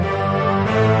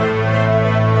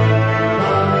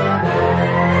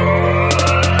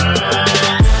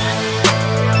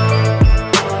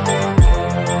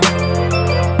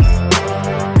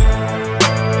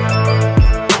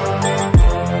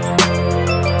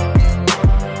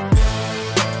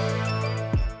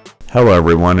Hello,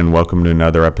 everyone, and welcome to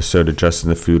another episode of Justin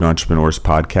the Food Entrepreneurs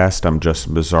Podcast. I'm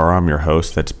Justin Bizzarro. I'm your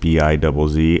host. That's Bizzarro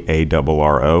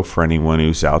for anyone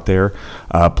who's out there.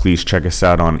 Please check us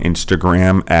out on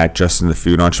Instagram at Justin the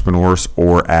Food Entrepreneurs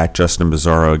or at Justin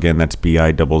Bizzarro. Again, that's Bizzarro.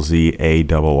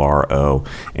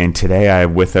 And today I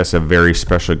have with us a very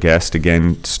special guest,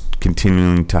 again,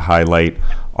 continuing to highlight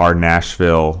our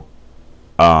Nashville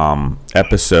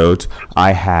episodes.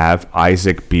 I have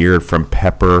Isaac Beard from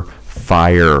Pepper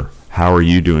Fire. How are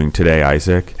you doing today,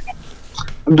 Isaac?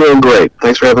 I'm doing great.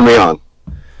 Thanks for having me on.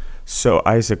 So,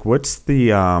 Isaac, what's the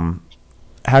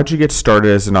how'd you get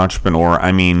started as an entrepreneur?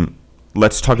 I mean,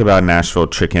 let's talk about Nashville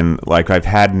chicken. Like, I've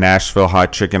had Nashville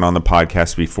hot chicken on the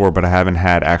podcast before, but I haven't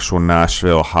had actual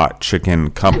Nashville hot chicken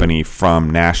company from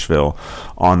Nashville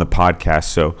on the podcast.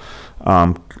 So,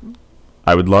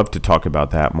 I would love to talk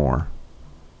about that more.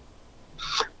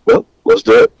 Well, let's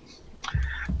do it.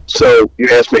 So you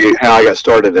asked me how I got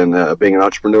started in being an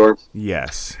entrepreneur.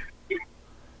 Yes.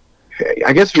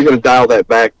 I guess if you're going to dial that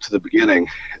back to the beginning,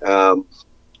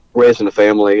 raised in a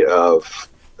family of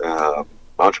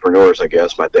entrepreneurs, I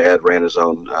guess. My dad ran his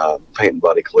own paint and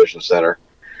body collision center.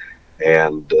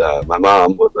 And my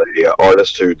mom was an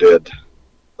artist who did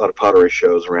a lot of pottery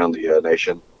shows around the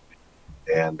nation.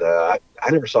 And I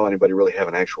never saw anybody really have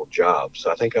an actual job.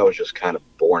 So I think I was just kind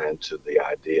of born into the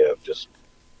idea of just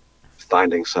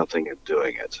finding something and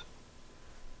doing it.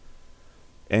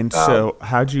 And so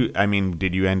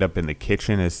did you end up in the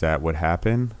kitchen? Is that what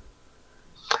happened?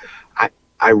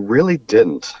 I really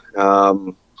didn't.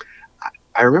 I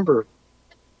remember,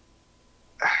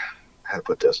 how to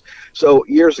put this. So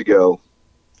years ago,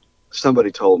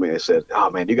 somebody told me, they said, oh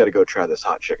man, you got to go try this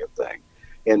hot chicken thing.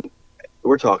 And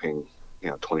we're talking,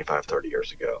 25, 30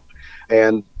 years ago.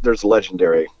 And there's a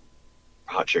legendary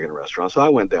hot chicken restaurant. So I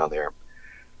went down there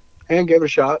and gave it a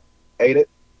shot, ate it,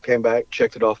 came back,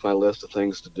 checked it off my list of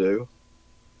things to do.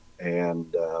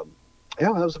 And,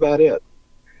 that was about it.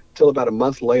 Until about a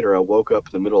month later, I woke up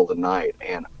in the middle of the night,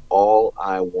 and all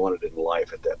I wanted in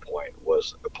life at that point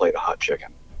was a plate of hot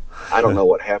chicken. I don't know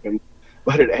what happened,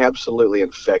 but it absolutely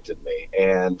infected me.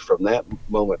 And from that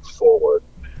moment forward,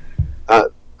 I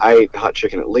ate hot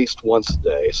chicken at least once a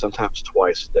day, sometimes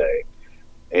twice a day.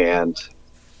 And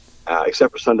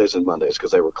except for Sundays and Mondays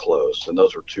because they were closed, and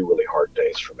those were two really hard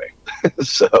days for me.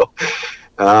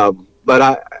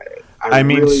 But I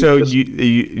mean, really so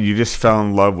you just fell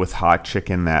in love with hot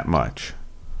chicken that much?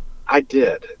 I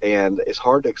did, and it's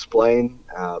hard to explain,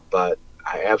 but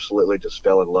I absolutely just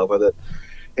fell in love with it.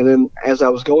 And then as I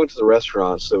was going to the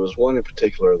restaurants, there was one in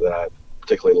particular that I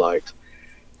particularly liked,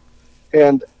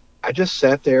 and I just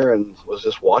sat there and was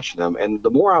just watching them. And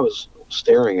the more I was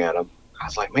staring at them, I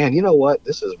was like, man, you know what?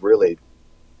 This is really,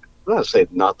 I'm not going to say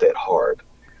not that hard,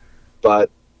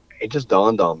 but it just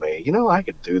dawned on me, I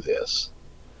could do this.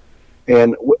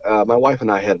 And my wife and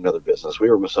I had another business.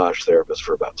 We were massage therapists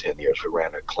for about 10 years. We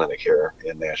ran a clinic here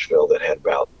in Nashville that had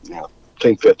about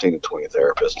between 15 and 20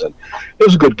 therapists. And it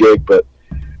was a good gig, but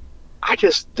I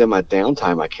just, in my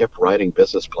downtime, I kept writing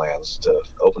business plans to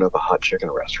open up a hot chicken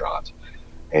restaurant.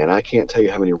 And I can't tell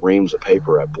you how many reams of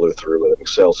paper I blew through with an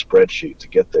Excel spreadsheet to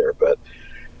get there. But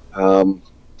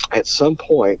at some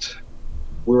point,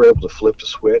 we were able to flip the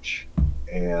switch,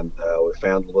 and we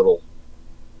found a little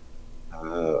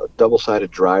double-sided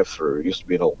drive-through. It used to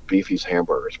be an old Beefy's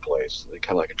Hamburgers place, kind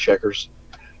of like a Checkers.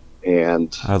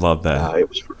 And I love that.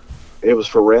 It was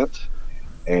for rent,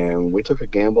 and we took a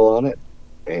gamble on it,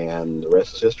 and the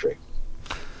rest is history.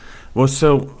 Well,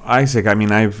 so Isaac, I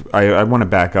mean, I want to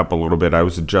back up a little bit. I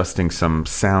was adjusting some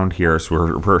sound here,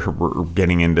 so we're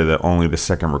getting into only the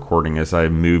second recording as I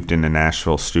moved into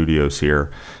Nashville studios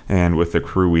here, and with the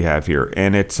crew we have here,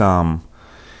 and it's I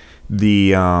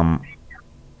want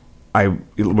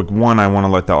to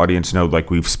let the audience know, like,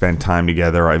 we've spent time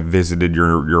together. I visited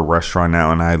your restaurant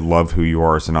now, and I love who you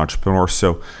are as an entrepreneur.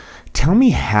 So, tell me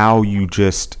how you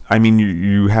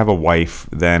you have a wife.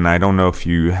 Then I don't know if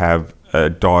you have a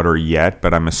daughter yet,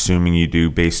 but I'm assuming you do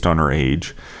based on her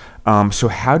age. So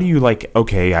how do you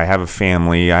okay, I have a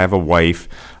family, I have a wife,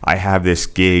 I have this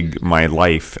gig, my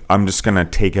life. I'm just going to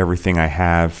take everything I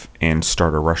have and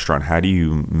start a restaurant. How do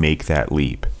you make that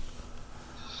leap?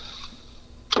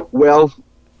 Well,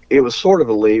 it was sort of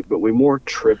a leap, but we more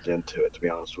tripped into it, to be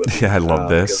honest with you. Yeah, I love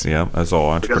this. Yeah, as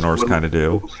all entrepreneurs kind of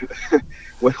do.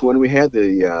 When we had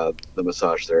the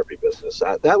massage therapy business,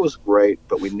 that was great,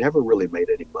 but we never really made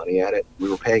any money at it. We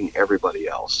were paying everybody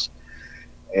else,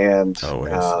 and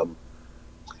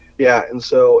and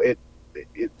so it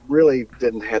really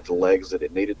didn't have the legs that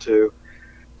it needed to.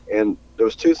 And there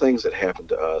was two things that happened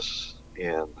to us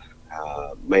in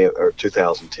May or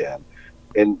 2010.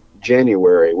 in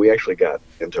January, we actually got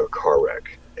into a car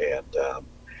wreck, and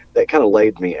that kind of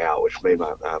laid me out, which made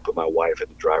my put my wife in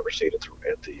the driver's seat at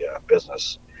the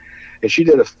business, and she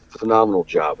did a phenomenal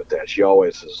job at that. She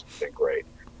always has been great.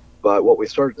 But what we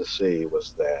started to see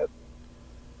was that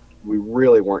we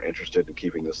really weren't interested in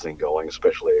keeping this thing going,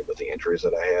 especially with the injuries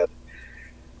that I had.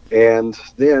 And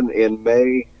then in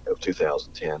May of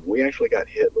 2010, we actually got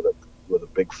hit with a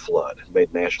big flood. It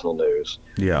made national news.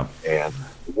 Yeah. And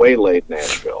waylaid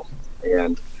Nashville.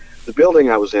 And the building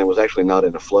I was in was actually not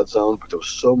in a flood zone, but there was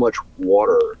so much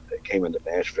water that came into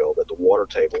Nashville that the water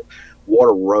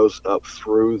rose up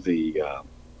through to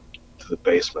the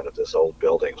basement of this old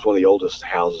building. It was one of the oldest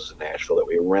houses in Nashville that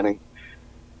we were renting.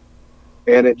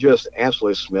 And it just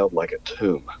absolutely smelled like a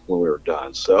tomb when we were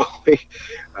done. So we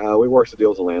worked a deal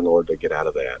with the landlord to get out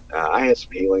of that. I had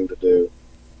some healing to do.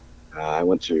 I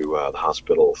went to the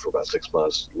hospital for about 6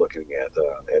 months looking at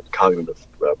cognitive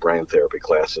brain therapy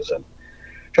classes and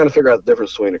trying to figure out the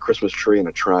difference between a Christmas tree and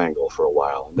a triangle for a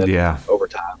while. And then over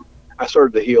time, I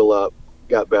started to heal up,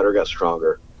 got better, got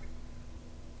stronger.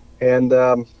 And,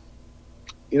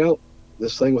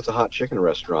 this thing with the hot chicken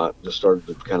restaurant just started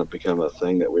to kind of become a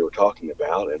thing that we were talking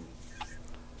about. And,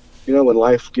 when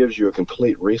life gives you a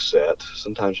complete reset,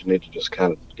 sometimes you need to just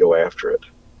kind of go after it.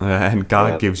 And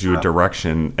God gives you a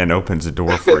direction and opens a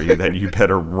door for you that you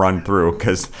better run through,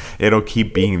 because it'll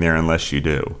keep being there unless you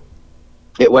do.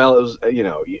 It was,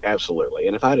 absolutely.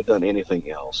 And if I'd have done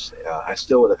anything else, I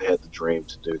still would have had the dream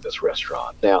to do this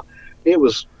restaurant. Now, it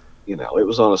was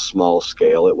on a small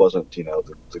scale. It wasn't,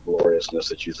 the gloriousness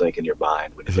that you think in your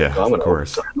mind when you think, I'm going to open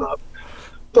something up.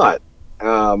 But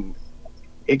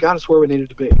it got us where we needed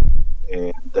to be.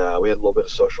 And we had a little bit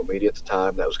of social media at the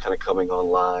time that was kind of coming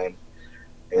online.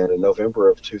 And in November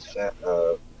of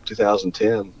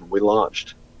 2010, we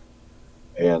launched.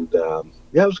 And, it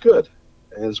was good.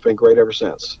 And it's been great ever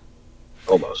since.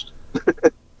 Almost.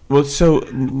 Well, so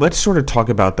let's sort of talk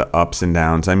about the ups and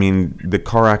downs. I mean, the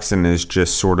car accident is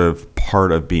just sort of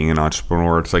part of being an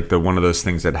entrepreneur. It's like one of those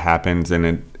things that happens, and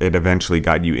it eventually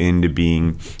got you into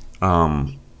being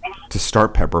to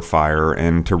start Pepper Fire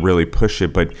and to really push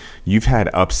it. But you've had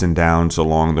ups and downs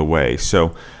along the way.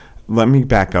 So let me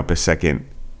back up a second.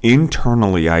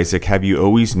 Internally, Isaac, have you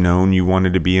always known you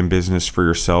wanted to be in business for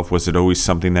yourself? Was it always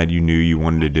something that you knew you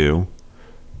wanted to do?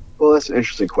 Well, that's an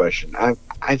interesting question.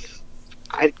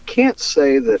 I can't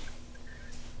say that.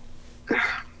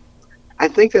 I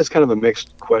think that's kind of a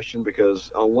mixed question,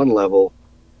 because on one level,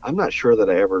 I'm not sure that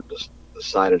I ever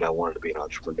decided I wanted to be an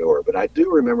entrepreneur, but I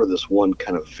do remember this one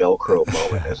kind of Velcro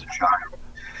moment as a child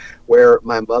where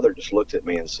my mother just looked at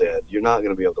me and said, "You're not going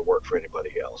to be able to work for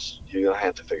anybody else. You're going to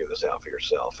have to figure this out for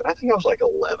yourself." And I think I was like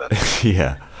 11.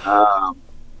 Yeah.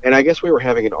 And I guess we were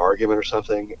having an argument or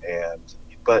something,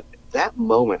 but that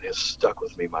moment has stuck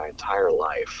with me my entire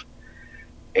life.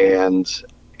 And,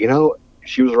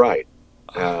 she was right.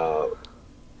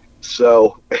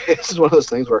 So this is one of those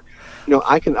things where,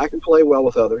 I can play well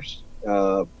with others,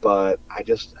 but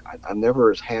I'm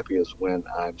never as happy as when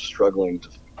I'm struggling to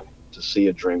see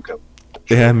a dream come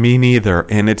true. Yeah, me neither.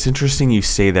 And it's interesting you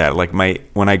say that. Like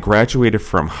when I graduated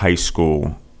from high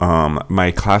school,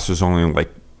 my class was only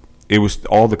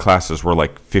all the classes were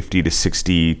like 50 to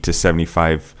 60 to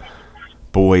 75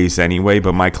 boys anyway,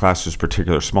 but my class was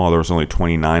particularly small. There was only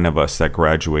 29 of us that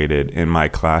graduated in my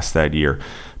class that year.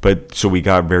 But so we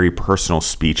got very personal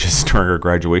speeches during our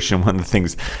graduation. One of the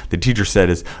things the teacher said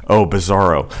is, "Oh,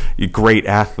 Bizarro, you great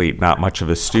athlete, not much of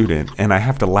a student." And I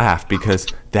have to laugh because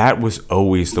that was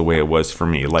always the way it was for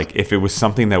me. Like if it was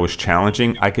something that was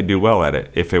challenging, I could do well at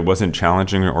it. If it wasn't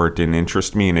challenging or it didn't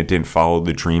interest me and it didn't follow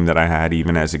the dream that I had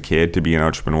even as a kid to be an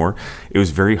entrepreneur, it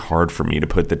was very hard for me to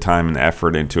put the time and the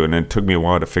effort into it. And it took me a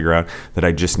while to figure out that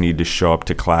I just need to show up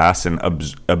to class and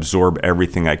absorb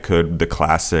everything I could, the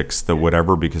classics, the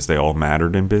whatever, because they all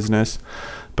mattered in business.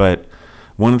 But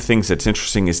one of the things that's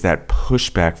interesting is that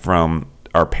pushback from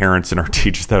our parents and our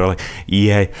teachers that are like,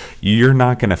 "Yeah, you're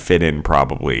not going to fit in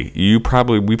probably. We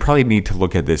probably need to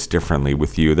look at this differently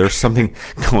with you. There's something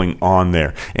going on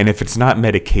there. And if it's not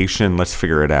medication, let's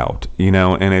figure it out."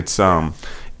 And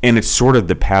it's sort of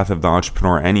the path of the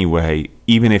entrepreneur anyway,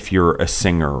 even if you're a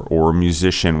singer or a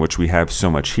musician, which we have so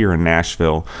much here in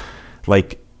Nashville.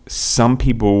 Like some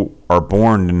people are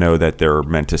born to know that they're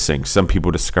meant to sing. Some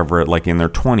people discover it like in their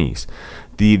 20s.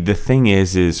 The thing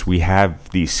is we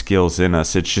have these skills in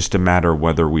us. It's just a matter of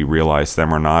whether we realize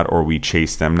them or not, or we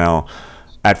chase them. Now,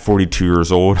 at 42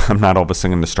 years old, I'm not all of a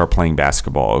sudden going to start playing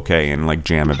basketball, okay, and like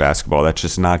jam at basketball. That's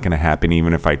just not going to happen,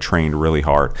 even if I trained really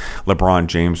hard. LeBron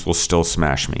James will still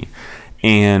smash me.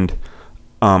 And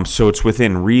So it's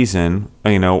within reason,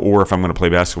 or if I'm going to play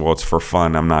basketball, it's for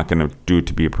fun. I'm not going to do it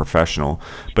to be a professional.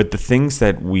 But the things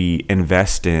that we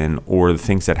invest in or the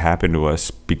things that happen to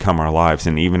us become our lives.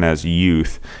 And even as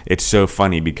youth, it's so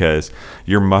funny because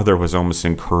your mother was almost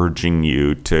encouraging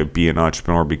you to be an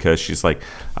entrepreneur because she's like,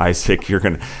 Isaac, you're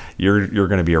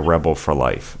gonna be a rebel for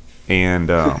life.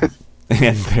 And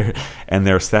and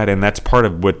there's that, and that's part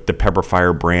of what the Pepper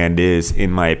Fire brand is, in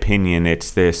my opinion.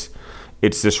 It's this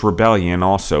rebellion.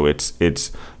 Also,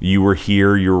 it's you were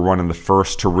here. You were one of the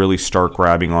first to really start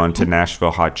grabbing on to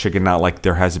Nashville hot chicken. Not like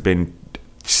there has been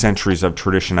centuries of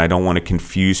tradition. I don't want to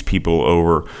confuse people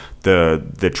over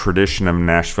the tradition of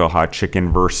Nashville hot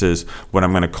chicken versus what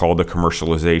I'm going to call the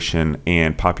commercialization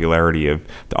and popularity of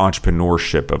the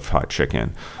entrepreneurship of hot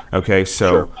chicken. Okay,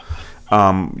 so. Sure.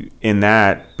 In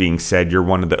that being said, you're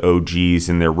one of the OGs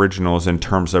and the originals in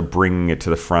terms of bringing it to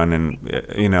the front. And,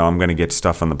 I'm going to get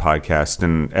stuff on the podcast.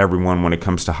 And everyone, when it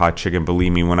comes to hot chicken,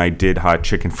 believe me, when I did hot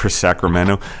chicken for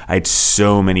Sacramento, I had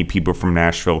so many people from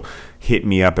Nashville hit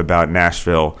me up about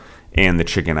Nashville and the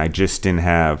chicken. I just didn't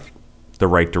have the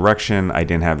right direction. I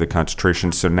didn't have the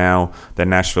concentration. So now that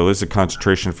Nashville is a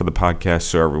concentration for the podcast,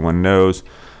 so everyone knows.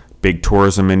 Big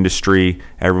tourism industry.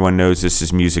 Everyone knows this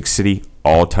is Music City,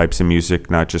 all types of music,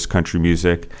 not just country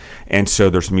music. And so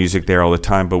there's music there all the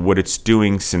time. But what it's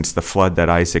doing since the flood that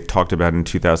Isaac talked about in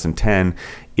 2010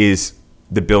 is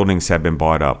the buildings have been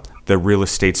bought up. The real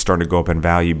estate's starting to go up in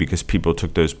value because people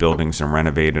took those buildings and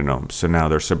renovated them. So now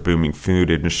there's a booming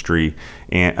food industry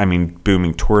and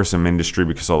booming tourism industry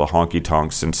because all the honky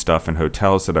tonks and stuff and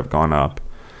hotels that have gone up.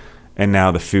 And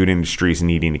now the food industry is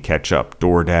needing to catch up.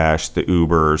 DoorDash, the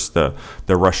Ubers,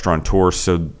 the restaurateurs.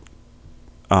 So,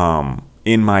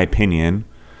 in my opinion,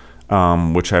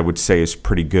 which I would say is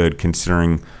pretty good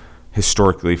considering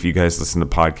historically, if you guys listen to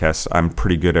podcasts, I'm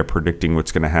pretty good at predicting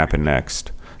what's going to happen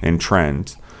next in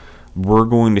trends. We're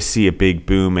going to see a big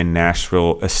boom in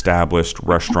Nashville established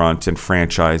restaurants and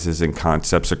franchises and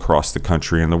concepts across the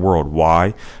country and the world.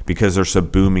 Why? Because there's a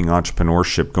booming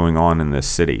entrepreneurship going on in this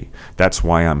city. That's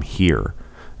why I'm here.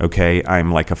 Okay?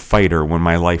 I'm like a fighter. When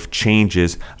my life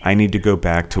changes, I need to go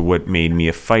back to what made me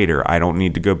a fighter. I don't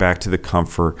need to go back to the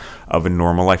comfort of a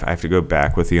normal life. I have to go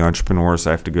back with the entrepreneurs.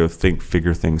 I have to go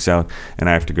figure things out, and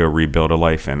I have to go rebuild a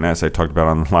life. And as I talked about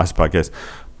on the last podcast,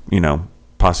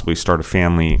 possibly start a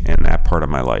family in that part of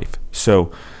my life.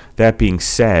 So that being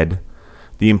said,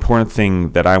 the important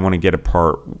thing that I want to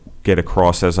get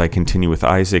across as I continue with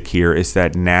Isaac here is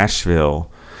that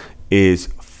Nashville is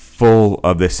full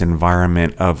of this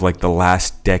environment of like the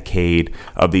last decade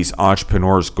of these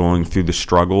entrepreneurs going through the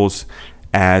struggles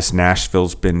as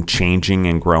Nashville's been changing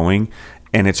and growing,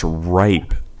 and it's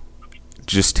ripe.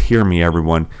 Just hear me,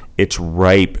 everyone. It's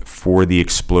ripe for the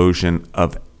explosion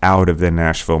of out of the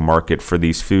Nashville market for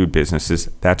these food businesses.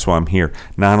 That's why I'm here.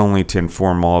 Not only to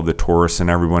inform all of the tourists and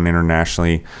everyone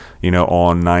internationally,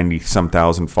 all 90-some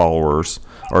thousand followers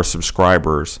or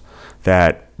subscribers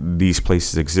that these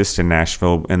places exist in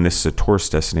Nashville and this is a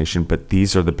tourist destination, but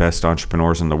these are the best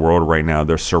entrepreneurs in the world right now.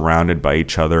 They're surrounded by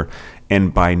each other,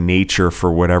 and by nature,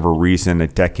 for whatever reason, a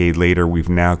decade later, we've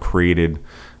now created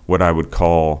what I would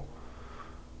call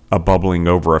a bubbling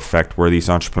over effect where these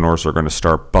entrepreneurs are going to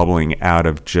start bubbling out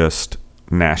of just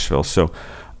Nashville. So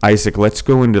Isaac, let's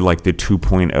go into like the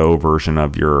 2.0 version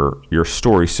of your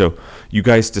story. So you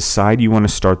guys decide you want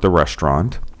to start the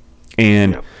restaurant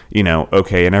and,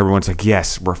 okay. And everyone's like,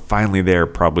 yes, we're finally there,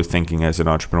 probably thinking as an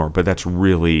entrepreneur, but that's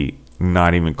really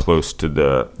not even close to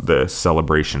the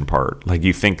celebration part. Like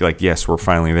you think like, yes, we're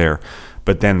finally there,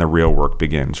 but then the real work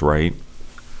begins, right?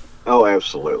 Oh,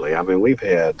 absolutely. I mean, we've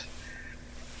had,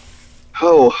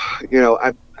 I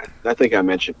think I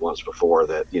mentioned once before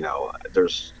that,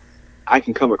 I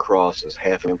can come across as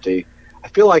half empty. I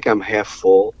feel like I'm half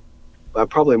full, but I'm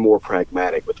probably more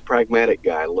pragmatic. But the pragmatic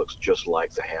guy looks just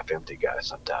like the half empty guy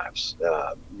sometimes.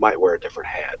 Might wear a different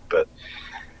hat. But,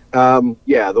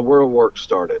 the world work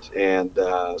started. And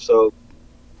so,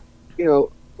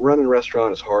 running a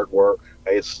restaurant is hard work.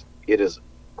 It is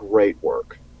great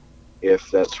work if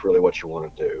that's really what you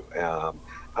want to do.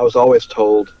 I was always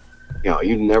told,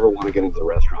 you never want to get into the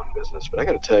restaurant business. But I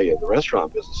got to tell you, the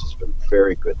restaurant business has been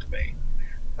very good to me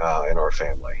in our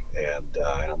family. And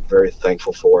I'm very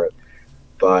thankful for it.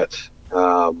 But,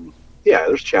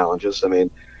 there's challenges. I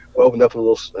mean, we opened up a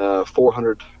little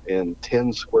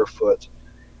 410 square foot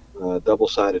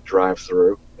double-sided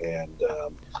drive-through and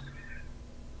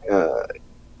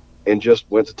just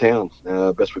went to town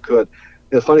best we could.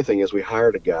 The funny thing is we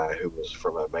hired a guy who was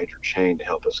from a major chain to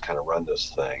help us kind of run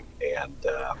this thing. And,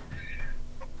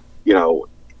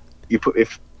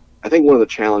 I think one of the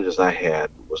challenges I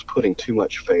had was putting too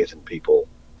much faith in people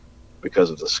because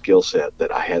of the skill set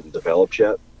that I hadn't developed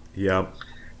yet. Yep.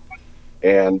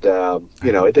 And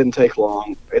it didn't take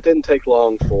long. It didn't take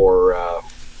long for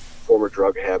former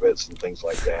drug habits and things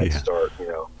like that to start,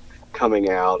 coming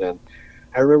out. And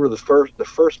I remember the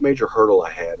first major hurdle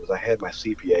I had was I had my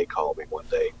CPA call me one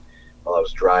day while I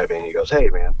was driving. He goes, "Hey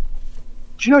man,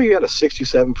 did you know you got a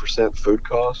 67% food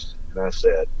cost?" And I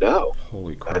said, "No,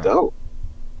 Holy crap. I don't."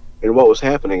 And what was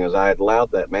happening is I had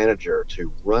allowed that manager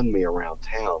to run me around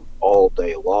town all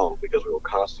day long because we were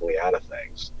constantly out of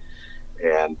things.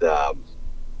 And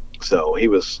so he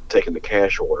was taking the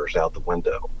cash orders out the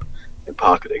window and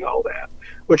pocketing all that,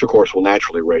 which of course will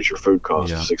naturally raise your food cost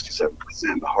to 67%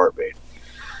 in a heartbeat.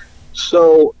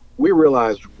 So we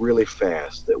realized really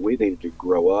fast that we needed to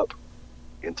grow up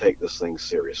and take this thing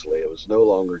seriously. It was no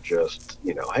longer just,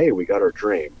 hey, we got our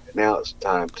dream. Now it's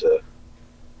time to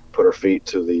put our feet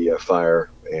to the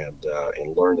fire and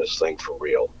learn this thing for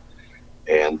real.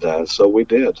 And so we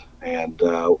did, and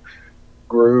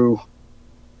grew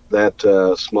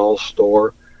that small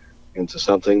store into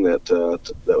something that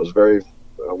was very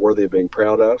worthy of being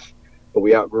proud of. But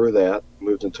we outgrew that,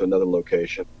 moved into another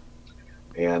location,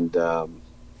 and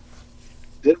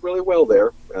did really well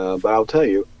there. But I'll tell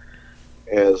you,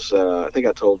 as I think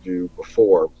I told you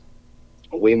before,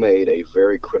 we made a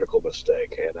very critical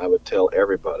mistake, and I would tell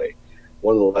everybody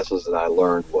one of the lessons that I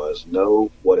learned was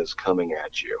know what is coming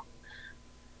at you.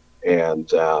 And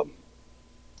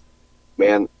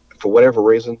man, for whatever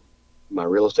reason, my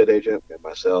real estate agent and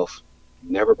myself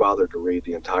never bothered to read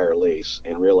the entire lease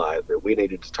and realized that we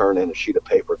needed to turn in a sheet of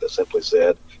paper that simply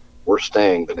said, we're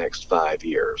staying the next 5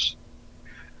 years.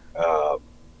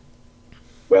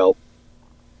 Well,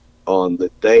 on the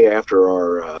day after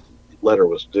our letter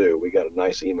was due, we got a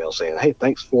nice email saying, "Hey,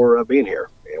 thanks for being here,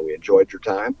 and we enjoyed your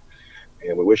time,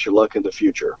 and we wish you luck in the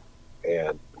future."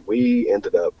 And we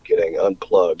ended up getting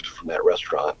unplugged from that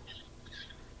restaurant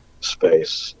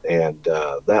space, and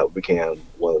that began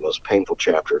one of the most painful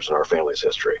chapters in our family's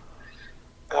history.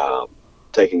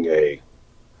 Taking a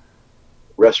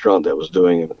restaurant that was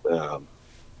doing, an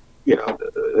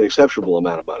exceptional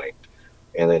amount of money,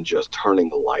 and then just turning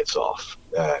the lights off.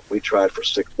 We tried for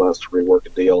 6 months to rework a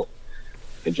deal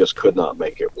and just could not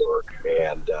make it work.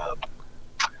 And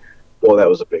boy, that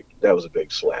was a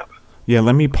big slap. Yeah,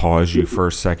 let me pause you for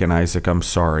a second, Isaac. I'm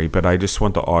sorry, but I just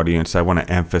want the audience, I want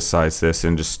to emphasize this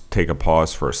and just take a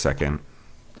pause for a second.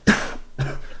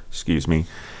 Excuse me.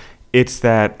 It's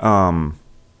that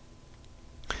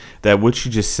that what you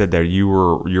just said there, you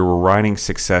were riding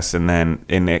success, and then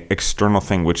an external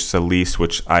thing, which is a lease,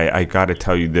 which I got to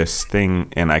tell you this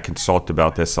thing, and I consult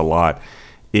about this a lot,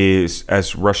 is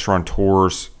as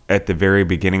restaurateurs at the very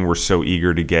beginning, we're so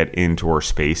eager to get into our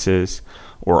spaces,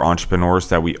 or entrepreneurs,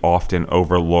 that we often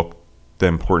overlook the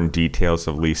important details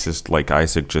of leases like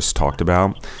Isaac just talked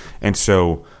about. And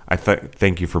so I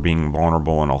thank you for being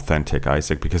vulnerable and authentic,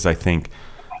 Isaac, because I think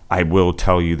I will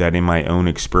tell you that in my own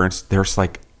experience, there's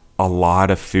like a lot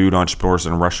of food entrepreneurs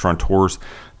and restaurateurs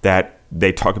that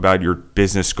they talk about your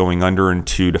business going under in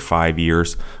 2 to 5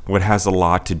 years. What has a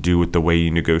lot to do with the way you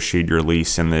negotiate your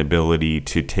lease and the ability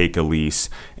to take a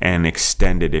lease and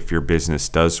extend it if your business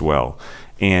does well.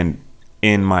 And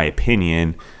in my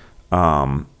opinion,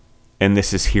 and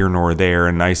this is here nor there,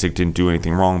 and Isaac didn't do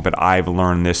anything wrong, but I've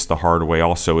learned this the hard way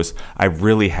also, is I've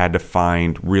really had to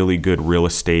find really good real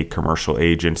estate commercial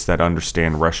agents that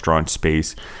understand restaurant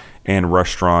space and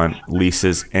restaurant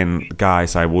leases. And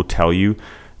guys, I will tell you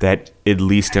that, at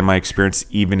least in my experience,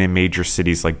 even in major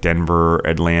cities like Denver,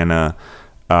 Atlanta,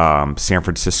 San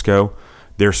Francisco,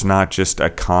 there's not just a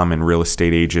common real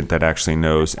estate agent that actually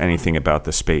knows anything about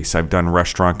the space. I've done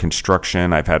restaurant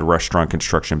construction. I've had restaurant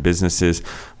construction businesses.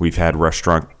 We've had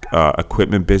restaurant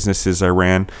equipment businesses I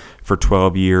ran for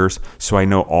 12 years. So I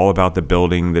know all about the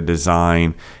building, the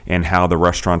design, and how the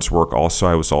restaurants work. Also,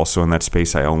 I was also in that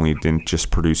space. I only didn't just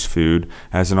produce food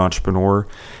as an entrepreneur.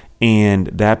 And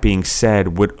that being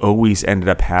said, what always ended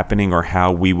up happening, or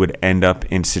how we would end up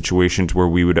in situations where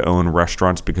we would own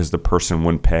restaurants because the person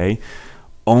wouldn't pay,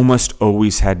 almost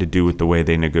always had to do with the way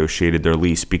they negotiated their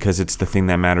lease, because it's the thing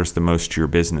that matters the most to your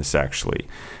business, actually.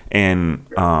 And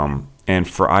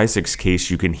for Isaac's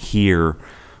case, you can hear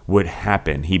what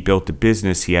happened. He built a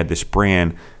business, he had this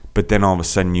brand, but then all of a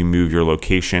sudden you move your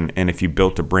location. And if you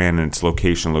built a brand and it's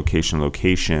location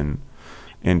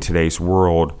in today's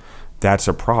world, that's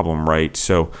a problem, right?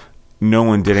 So no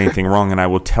one did anything wrong. And I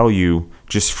will tell you,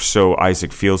 just so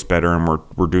Isaac feels better, and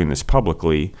we're doing this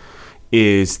publicly,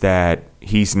 is that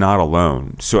he's not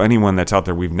alone. So anyone that's out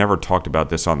there, we've never talked about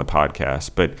this on the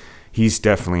podcast, but he's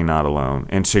definitely not alone.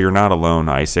 And so you're not alone,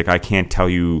 Isaac. I can't tell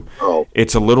you. Oh,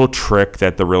 It's a little trick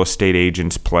that the real estate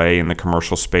agents play in the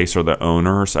commercial space, or the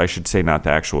owners, I should say, not the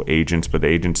actual agents, but the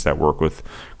agents that work with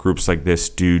groups like this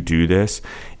do this.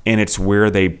 And it's where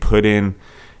they put in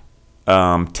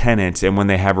tenants, and when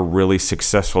they have a really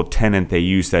successful tenant, they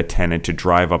use that tenant to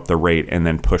drive up the rate and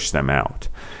then push them out.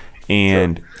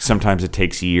 And sometimes it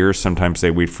takes years, sometimes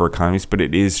they wait for economies, but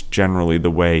it is generally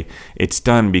the way it's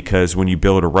done, because when you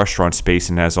build a restaurant space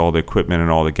and has all the equipment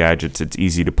and all the gadgets, it's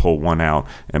easy to pull one out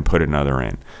and put another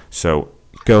in. So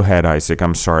go ahead, Isaac.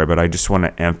 I'm sorry, but I just want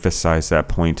to emphasize that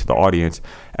point to the audience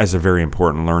as a very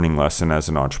important learning lesson as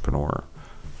an entrepreneur.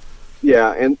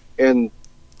 yeah, and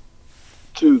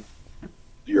to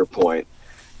your point,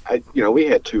 we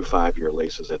had 2 5-year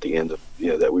leases at the end of,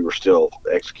 that we were still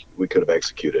we could have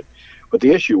executed, but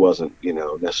the issue wasn't,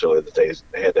 necessarily that they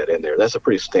had that in there. That's a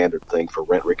pretty standard thing for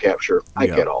rent recapture. I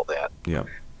get all that. Yeah.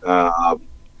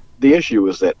 The issue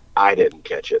was that I didn't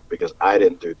catch it because I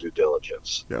didn't do due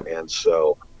diligence. Yep. And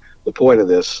so the point of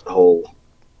this whole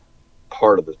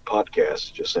part of the podcast is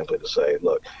just simply to say,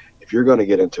 look, if you're going to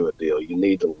get into a deal, you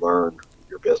need to learn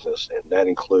your business, and that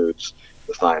includes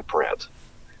the fine print.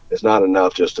 It's not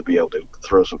enough just to be able to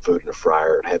throw some food in the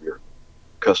fryer and have your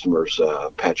customers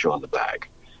pat you on the back,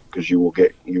 because you will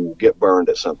get burned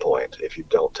at some point if you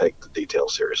don't take the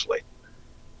details seriously.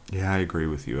 Yeah, I agree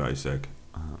with you, Isaac.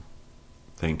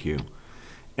 Thank you.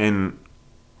 And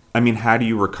I mean, how do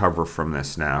you recover from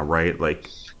this now, right? Like,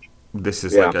 this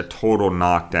is like a total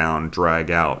knockdown,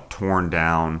 drag out, torn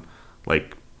down.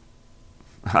 Like,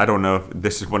 I don't know if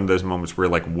this is one of those moments where,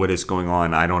 like, what is going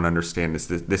on? I don't understand.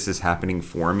 This is happening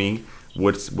for me?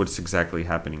 What's exactly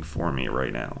happening for me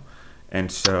right now?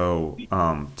 And so,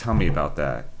 tell me about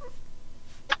that.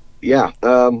 Yeah.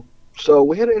 So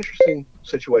we had an interesting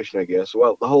situation, I guess.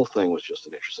 Well, the whole thing was just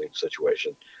an interesting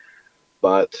situation,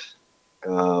 but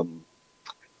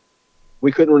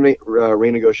we couldn't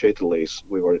renegotiate the lease.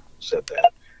 We've already said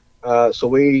that. So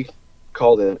we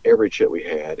called in every chit we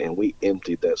had, and we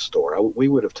emptied that store. We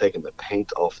would have taken the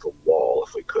paint off the wall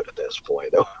if we could at this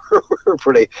point. We were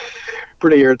pretty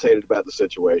irritated about the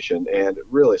situation, and it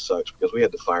really sucks because we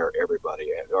had to fire everybody.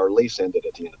 Our lease ended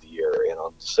at the end of the year, and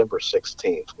on December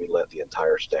 16th, we let the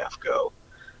entire staff go.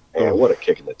 And what a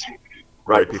kick in the teeth.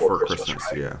 Right before Christmas.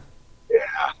 Right? Yeah.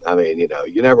 Yeah. I mean,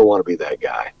 you never want to be that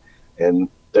guy. And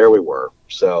there we were.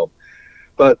 So,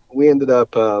 but we ended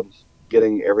up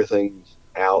getting everything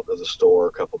out of the store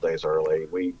a couple days early.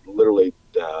 We literally,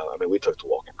 we took the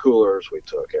walk-in coolers, we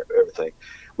took everything.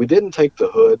 We didn't take the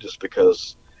hood just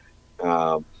because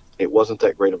it wasn't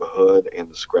that great of a hood, and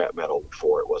the scrap metal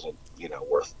for it wasn't,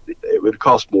 worth it. It would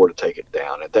cost more to take it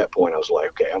down. At that point, I was like,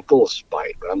 okay, I'm full of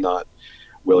spite, but I'm not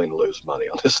willing to lose money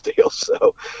on this deal.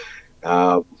 So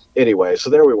anyway, so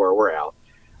there we were, we're out.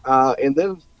 And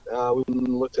then we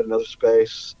looked at another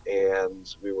space,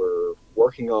 and we were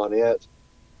working on it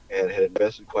and had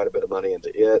invested quite a bit of money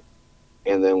into it.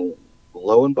 And then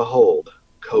lo and behold,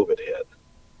 COVID hit.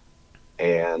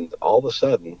 And all of a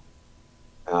sudden,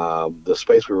 the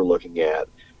space we were looking at,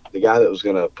 the guy that was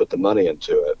going to put the money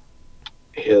into it,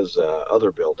 his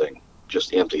other building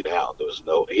just emptied out.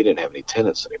 He didn't have any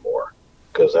tenants anymore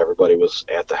because everybody was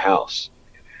at the house.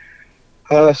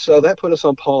 So that put us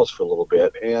on pause for a little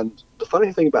bit. And the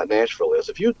funny thing about Nashville is,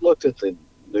 if you looked at the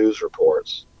news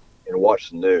reports and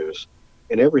watched the news,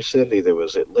 in every city there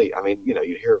was at least,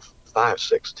 you'd hear 5,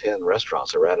 6, 10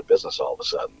 restaurants that were out of business all of a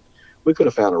sudden. We could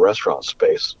have found a restaurant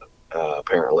space,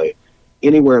 apparently,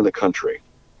 anywhere in the country,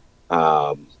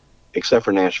 except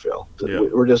for Nashville. Yeah.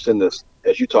 We're just in this,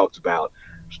 as you talked about,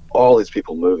 all these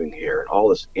people moving here and all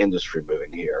this industry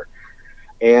moving here.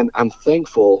 And I'm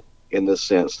thankful in this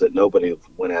sense that nobody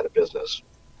went out of business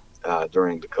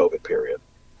during the COVID period,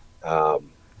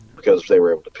 because they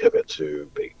were able to pivot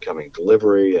to becoming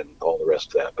delivery and all the rest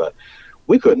of that. But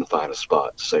we couldn't find a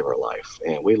spot to save our life.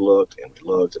 And we looked and we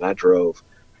looked, and I drove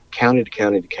county to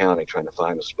county to county trying to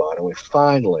find a spot. And we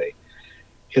finally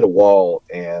hit a wall.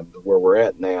 And where we're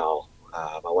at now,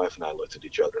 my wife and I looked at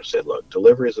each other and said, look,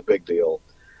 delivery is a big deal.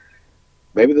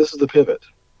 Maybe this is the pivot.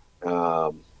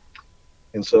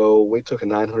 And so we took a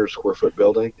 900 square foot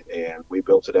building and we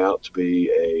built it out to be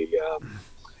a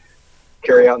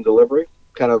carry out and delivery,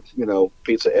 kind of,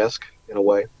 pizza-esque in a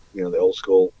way, the old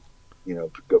school,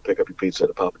 go pick up your pizza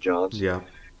at Papa John's. Yeah.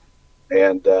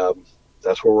 And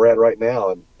that's where we're at right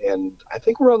now. And I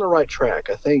think we're on the right track.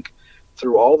 I think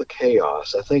through all the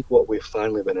chaos, I think what we've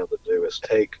finally been able to do is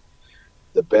take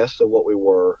the best of what we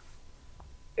were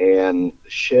and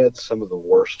shed some of the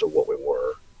worst of what we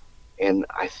were. And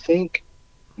I think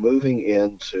moving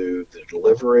into the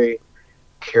delivery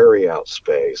carry out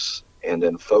space and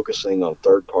then focusing on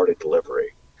third party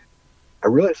delivery. I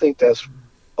really think that's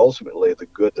ultimately the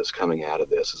good that's coming out of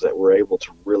this, is that we're able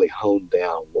to really hone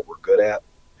down what we're good at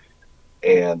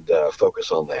and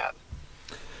focus on that.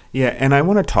 Yeah, and I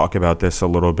want to talk about this a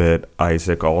little bit,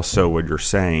 Isaac, also what you're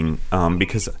saying,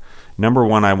 because number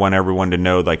one, I want everyone to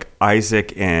know, like,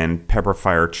 Isaac and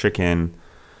Pepperfire Chicken,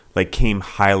 like, came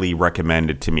highly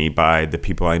recommended to me by the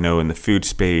people I know in the food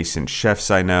space and chefs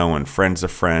I know and friends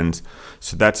of friends.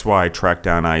 So that's why I tracked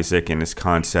down Isaac and his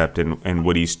concept and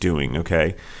what he's doing,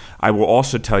 okay? I will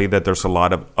also tell you that there's a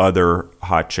lot of other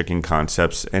hot chicken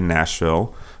concepts in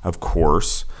Nashville, of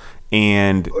course.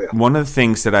 And one of the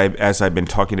things that as I've been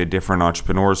talking to different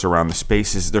entrepreneurs around the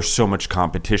space, is there's so much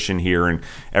competition here, and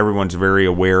everyone's very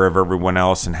aware of everyone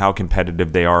else and how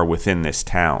competitive they are within this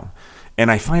town. And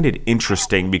I find it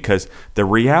interesting because the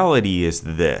reality is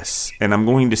this, and I'm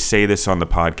going to say this on the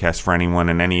podcast for anyone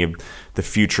and any of the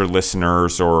future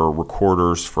listeners or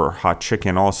recorders for Hot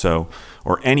Chicken also,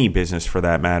 or any business for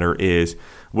that matter, is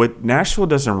what Nashville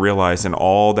doesn't realize and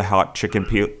all the hot chicken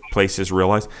places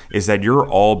realize is that you're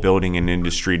all building an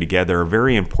industry together, a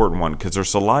very important one, because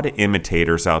there's a lot of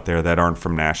imitators out there that aren't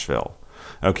from Nashville.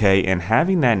 Okay, and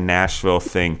having that Nashville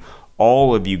thing,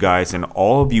 all of you guys and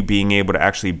all of you being able to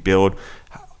actually build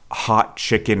hot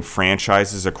chicken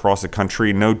franchises across the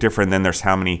country, no different than there's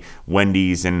how many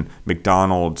Wendy's and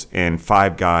McDonald's and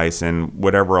Five Guys and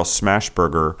whatever else,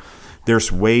 Smashburger.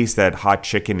 There's ways that hot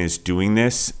chicken is doing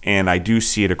this, and I do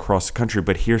see it across the country.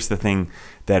 But here's the thing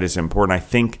that is important. I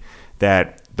think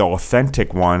that the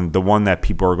authentic one, the one that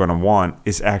people are going to want,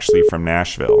 is actually from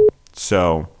Nashville.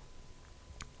 So,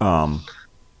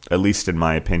 at least in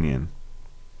my opinion.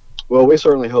 Well, we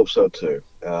certainly hope so too.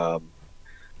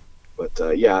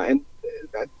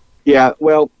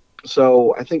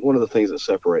 So I think one of the things that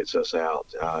separates us out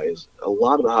is a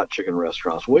lot of the hot chicken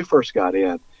restaurants. When we first got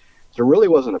in, there really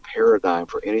wasn't a paradigm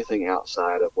for anything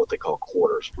outside of what they call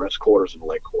quarters, rest quarters and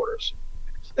leg quarters.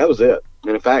 That was it.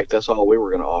 And in fact, that's all we were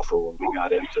going to offer when we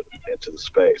got into the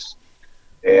space.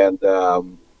 And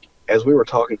as we were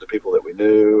talking to people that we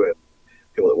knew and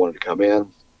people that wanted to come in,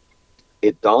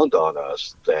 it dawned on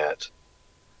us that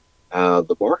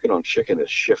the market on chicken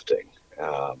is shifting.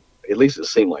 At least it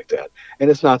seemed like that. And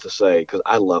it's not to say, because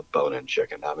I love bone-in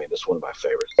chicken. I mean, it's one of my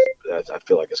favorites. I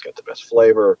feel like it's got the best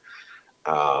flavor.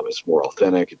 It's more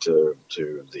authentic to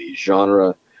the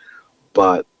genre.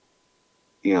 But,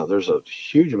 you know, there's a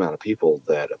huge amount of people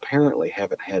that apparently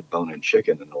haven't had bone-in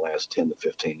chicken in the last 10 to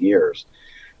 15 years.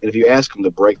 And if you ask them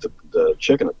to break the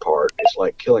chicken apart, it's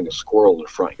like killing a squirrel in the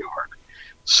front yard.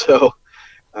 So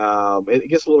it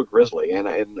gets a little grisly. And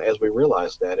as we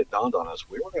realized that, it dawned on us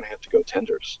we were going to have to go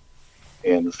tenders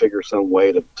and figure some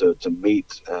way to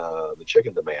meet the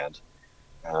chicken demand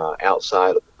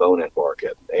outside of the bone-in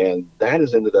market. And that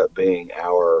has ended up being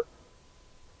our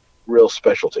real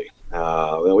specialty.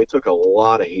 And we took a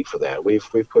lot of heat for that. We've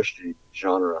pushed the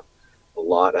genre a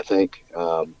lot, I think.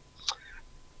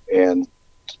 And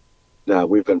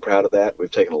we've been proud of that. We've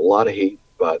taken a lot of heat,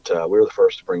 but we were the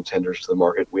first to bring tenders to the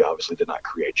market. We obviously did not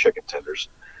create chicken tenders,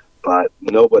 but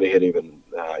nobody had even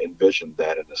envisioned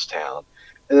that in this town.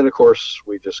 And then, of course,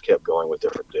 we just kept going with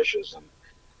different dishes. And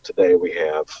today we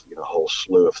have a whole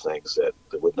slew of things that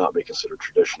would not be considered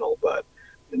traditional, but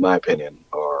in my opinion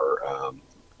are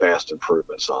vast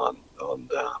improvements on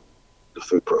the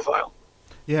food profile.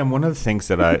 Yeah, and one of the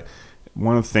things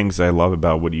I love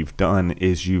about what you've done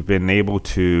is you've been able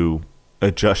to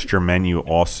adjust your menu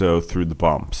also through the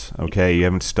bumps. Okay, you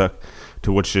haven't stuck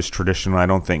to what's just traditional. I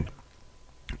don't think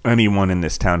anyone in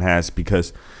this town has,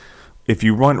 because if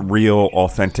you want real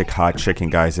authentic hot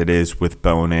chicken, guys, it is with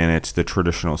bone in. It's the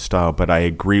traditional style. But I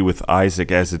agree with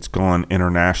Isaac, as it's gone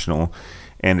international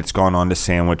and it's gone on to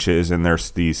sandwiches, and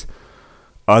there's these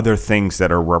other things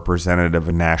that are representative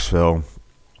of Nashville,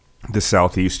 the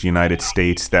Southeast United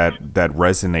States, that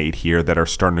resonate here, that are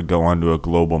starting to go onto a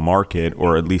global market,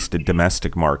 or at least a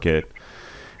domestic market,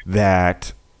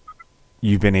 that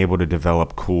you've been able to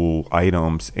develop cool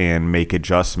items and make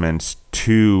adjustments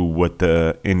to what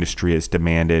the industry has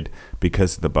demanded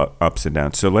because of the ups and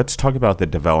downs. So let's talk about the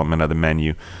development of the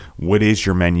menu. What does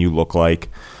your menu look like?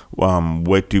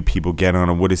 What do people get on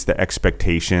it? What is the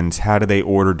expectations? How do they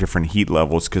order different heat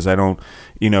levels? Because I don't,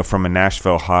 from a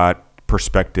Nashville hot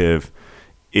perspective,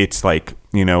 it's like,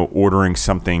 ordering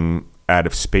something out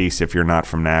of space if you're not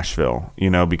from Nashville,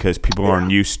 because people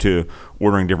aren't used to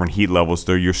ordering different heat levels.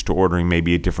 They're used to ordering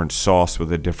maybe a different sauce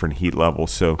with a different heat level.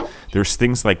 So there's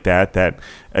things like that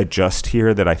adjust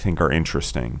here that I think are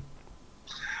interesting.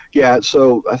 Yeah,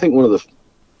 so I think one of the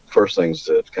first things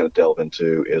to kind of delve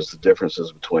into is the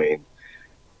differences between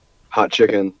hot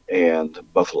chicken and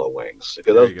buffalo wings,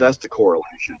 because There you go. that's the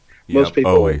correlation. Most Yep,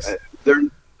 people, always.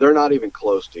 they're not even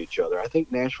close to each other. I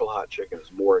think Nashville hot chicken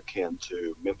is more akin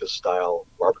to Memphis style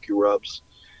barbecue rubs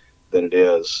than it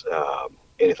is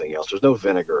anything else. There's no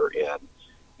vinegar in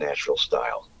Nashville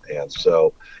style, and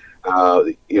so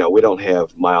we don't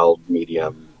have mild,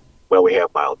 medium. Well, we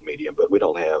have mild, medium, but we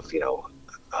don't have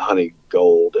honey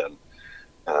gold and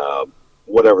uh,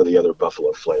 whatever the other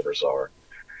buffalo flavors are.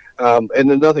 And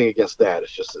then nothing against that.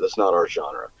 It's just that's not our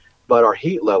genre. But our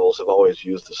heat levels have always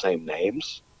used the same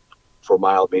names for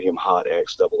mild, medium, hot,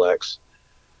 X, double X.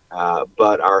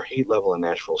 But our heat level in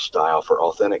Nashville style for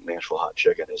authentic Nashville hot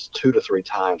chicken is 2 to 3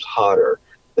 times hotter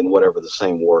than whatever the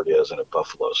same word is in a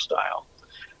buffalo style.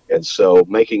 And so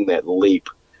making that leap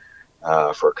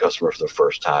for a customer for the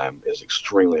first time is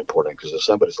extremely important, because if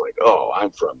somebody's like, "Oh,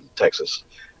 I'm from Texas,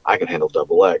 I can handle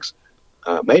double X,"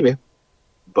 maybe,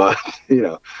 but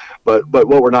but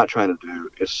what we're not trying to do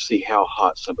is see how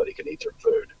hot somebody can eat their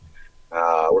food.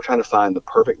 We're trying to find the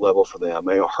perfect level for them.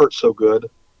 Hurt so good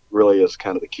really is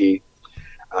kind of the key.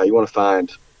 You want to find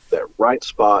that right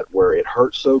spot where it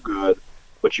hurts so good,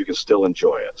 but you can still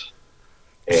enjoy it.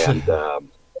 And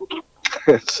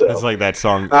It's so, like that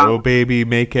song, "Oh um, baby,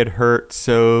 make it hurt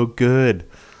so good,"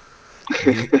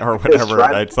 or it's whatever.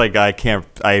 right. It's like I can't.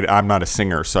 I'm not a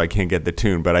singer, so I can't get the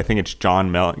tune. But I think it's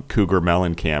Cougar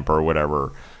Mellencamp or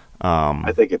whatever.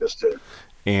 I think it is too.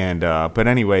 And but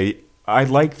anyway, I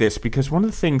like this because one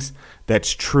of the things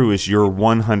that's true is you're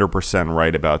 100%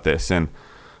 right about this, and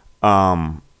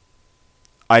I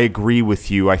agree with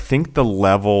you. I think the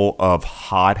level of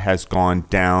hot has gone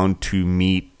down to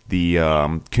meet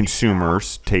the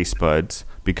consumers' taste buds,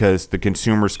 because the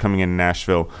consumers coming in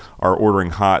Nashville are ordering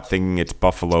hot, thinking it's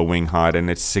buffalo wing hot, and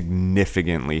it's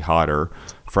significantly hotter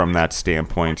from that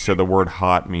standpoint. So the word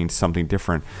hot means something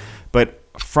different. But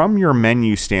from your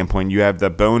menu standpoint, you have the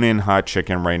bone-in hot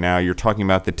chicken right now. You're talking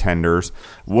about the tenders.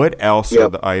 What else are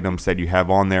Yep. the items that you have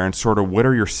on there, and sort of what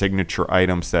are your signature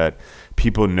items that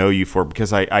people know you for?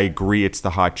 Because I agree it's the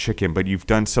hot chicken, but you've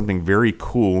done something very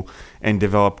cool and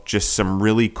developed just some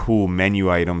really cool menu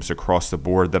items across the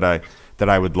board that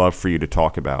I would love for you to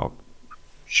talk about.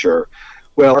 Sure.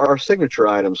 Well, our signature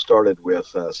item started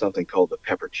with something called the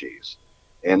pepper cheese,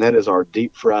 and that is our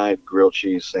deep fried grilled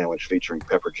cheese sandwich featuring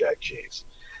pepper jack cheese.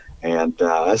 And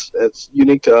it's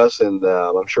unique to us, and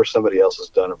I'm sure somebody else has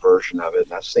done a version of it.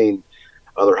 And I've seen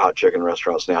other hot chicken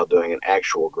restaurants now doing an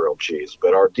actual grilled cheese,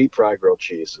 but our deep fried grilled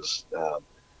cheese is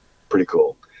pretty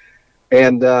cool.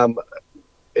 And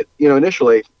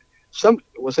initially, some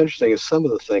what's interesting is some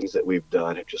of the things that we've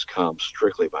done have just come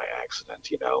strictly by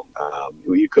accident.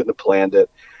 You couldn't have planned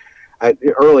it.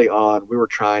 Early on, we were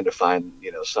trying to find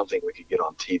something we could get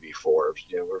on TV for.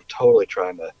 We were totally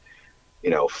trying to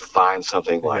find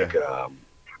something Yeah. like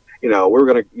we were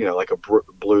gonna like a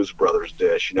Blues Brothers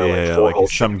dish. Like Yeah, four like whole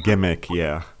some chickens. gimmick.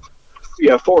 Yeah.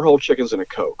 Yeah, four whole chickens and a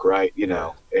Coke, right?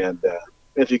 Yeah. And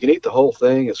if you can eat the whole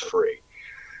thing, it's free.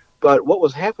 But what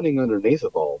was happening underneath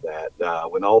of all that,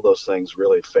 when all those things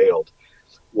really failed,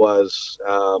 was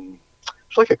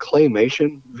it's like a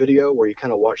claymation video where you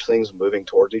kind of watch things moving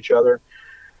towards each other.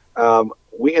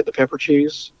 We had the pepper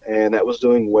cheese, and that was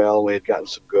doing well. We had gotten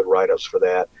some good write-ups for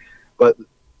that, but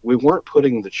we weren't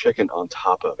putting the chicken on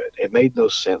top of it. It made no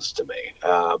sense to me.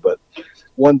 But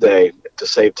one day, to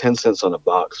save 10 cents on a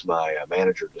box, my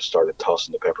manager just started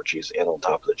tossing the pepper cheese in on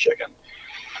top of the chicken.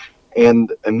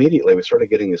 And immediately we started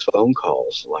getting these phone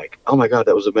calls like, "Oh my God,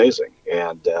 that was amazing."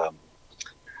 And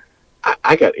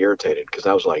I got irritated because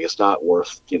I was like, it's not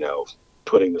worth,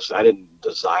 putting this. I didn't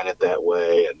design it that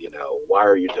way. And, why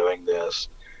are you doing this?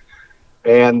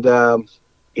 And,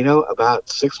 about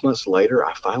 6 months later,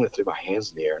 I finally threw my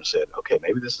hands in the air and said, okay,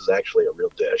 maybe this is actually a real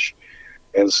dish.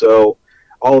 And so,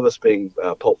 all of us being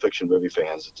Pulp Fiction movie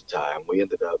fans at the time, we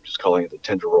ended up just calling it the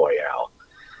Tender Royale.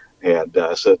 And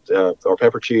so, our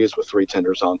pepper cheese with 3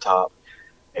 tenders on top.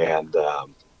 And,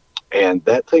 and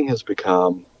that thing has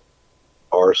become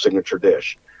our signature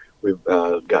dish. We've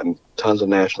gotten tons of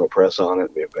national press on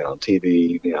it. We've been on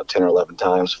TV, 10 or 11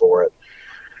 times for it,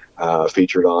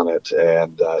 featured on it,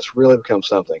 and it's really become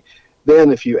something.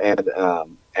 Then if you add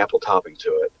apple topping to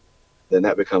it, then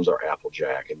that becomes our apple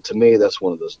jack. And to me, that's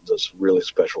one of those really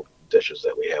special dishes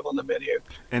that we have on the menu.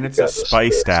 And We've it's a got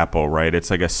spiced apple, right? It's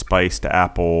like a spiced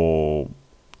apple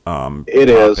it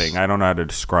topping. is, I don't know how to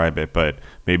describe it, but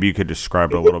maybe you could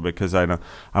describe it a little bit, because I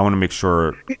want to make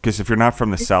sure, because if you're not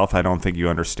from the South, I don't think you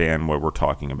understand what we're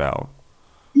talking about.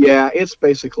 yeah, it's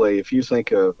basically, if you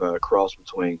think of a cross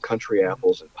between country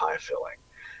apples and pie filling.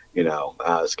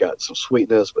 It's got some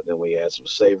sweetness, but then we add some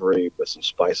savory with some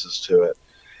spices to it.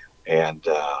 And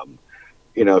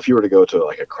if you were to go to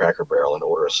like a Cracker Barrel and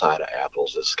order a side of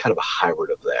apples, it's kind of a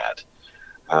hybrid of that.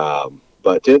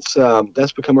 But it's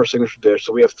that's become our signature dish.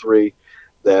 So we have three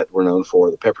that we're known for: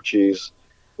 the pepper cheese,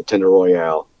 the tender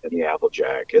royale, and the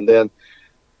applejack. And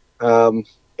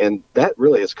that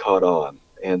really has caught on.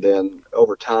 And then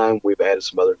over time, we've added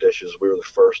some other dishes. We were the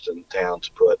first in town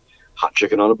to put hot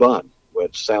chicken on a bun,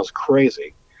 which sounds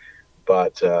crazy,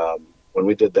 but when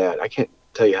we did that, I can't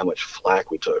tell you how much flack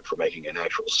we took for making an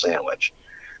actual sandwich.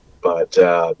 But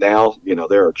now,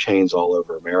 there are chains all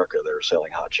over America that are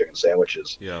selling hot chicken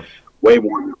sandwiches, Yeah. way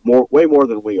more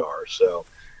than we are. So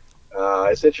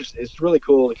it's interesting. It's really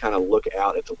cool to kind of look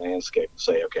out at the landscape and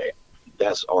say, okay,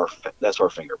 that's our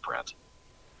fingerprint.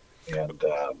 And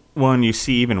Well, and you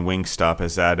see, even Wingstop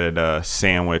has added a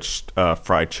sandwich,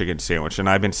 fried chicken sandwich, and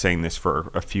I've been saying this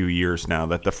for a few years now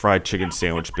that the fried chicken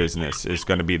sandwich business is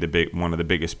going to be one of the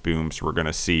biggest booms we're going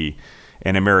to see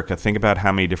in America. Think about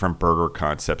how many different burger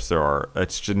concepts there are.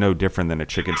 It's just no different than a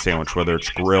chicken sandwich, whether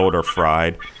it's grilled or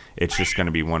fried. It's just going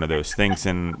to be one of those things.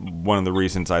 And one of the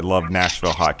reasons I love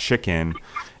Nashville hot chicken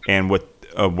and what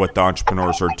the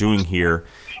entrepreneurs are doing here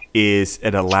is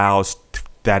it allows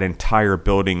that entire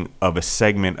building of a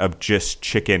segment of just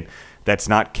chicken that's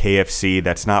not KFC,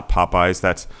 that's not Popeyes,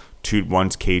 that's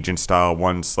one's Cajun style,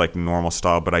 one's like normal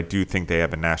style, but I do think they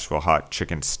have a Nashville hot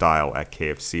chicken style at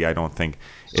KFC. I don't think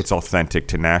it's authentic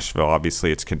to Nashville.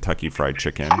 Obviously, it's Kentucky Fried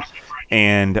Chicken,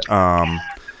 and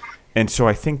so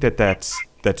I think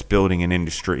that's building an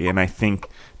industry, and I think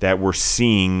that we're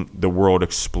seeing the world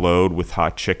explode with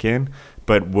hot chicken.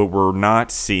 But what we're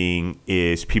not seeing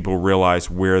is people realize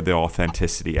where the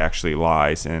authenticity actually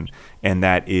lies, and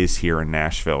that is here in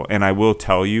Nashville. And I will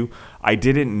tell you, I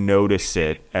didn't notice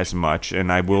it as much,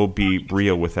 and I will be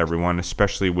real with everyone,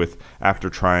 especially after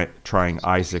trying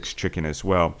Isaac's Chicken as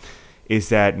well, is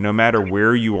that no matter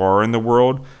where you are in the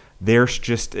world, there's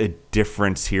just a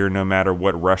difference here no matter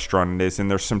what restaurant it is. And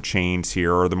there's some chains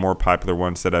here, or the more popular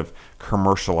ones that have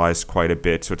commercialized quite a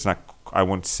bit. So it's not, I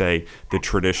wouldn't say the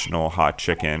traditional hot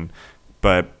chicken,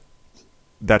 but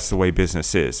that's the way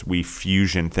business is. We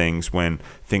fusion things when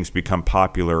things become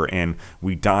popular, and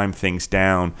we dime things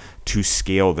down to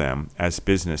scale them as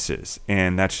businesses.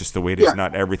 And that's just the way it is. Yeah.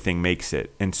 Not everything makes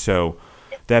it. And so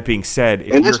that being said,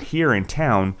 if And you're this- here in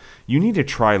town, you need to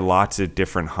try lots of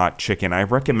different hot chicken. I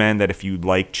recommend that if you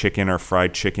like chicken or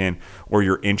fried chicken, or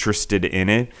you're interested in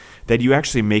it, that you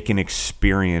actually make an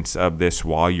experience of this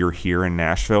while you're here in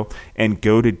Nashville, and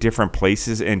go to different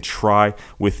places and try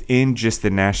within just the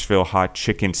Nashville hot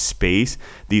chicken space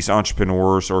these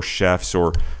entrepreneurs or chefs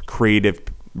or creative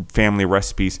family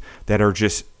recipes that are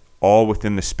just all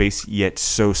within the space, yet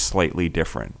so slightly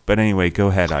different. But anyway, go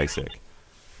ahead, Isaac.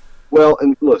 Well,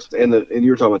 and look, and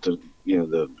you're talking about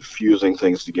the fusing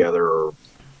things together or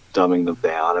dumbing them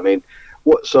down. I mean,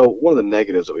 so one of the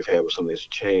negatives that we've had with some of these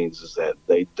chains is that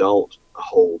they don't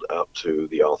hold up to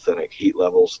the authentic heat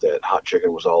levels that hot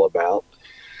chicken was all about.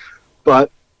 But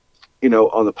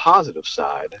on the positive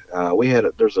side,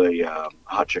 there's a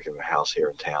hot chicken house here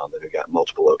in town that have got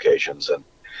multiple locations, and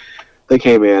they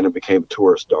came in and became a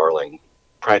tourist darling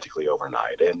practically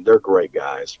overnight. And they're great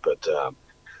guys, but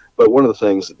one of the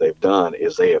things that they've done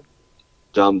is they have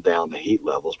dumbed down the heat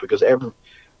levels, because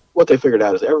what they figured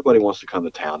out is everybody wants to come to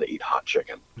town to eat hot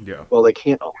chicken. Yeah. Well, they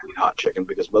can't all eat hot chicken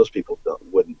because most people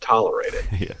wouldn't tolerate it.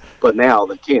 Yeah. But now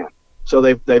they can. So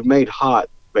they've made hot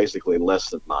basically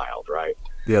less than mild, right?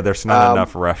 Yeah, there's not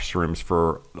enough restrooms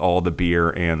for all the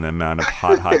beer and the amount of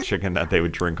hot chicken that they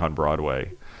would drink on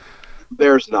Broadway.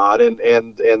 There's not, and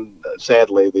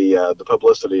sadly the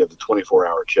publicity of the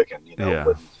 24-hour chicken, Yeah.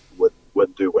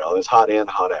 wouldn't do well. It's hot in,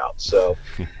 hot out. So,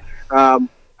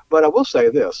 but I will say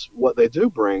this: what they do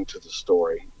bring to the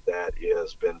story that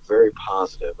has been very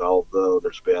positive, although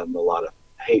there's been a lot of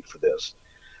hate for this.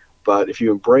 But if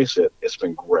you embrace it, it's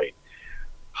been great.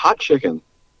 Hot chicken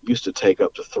used to take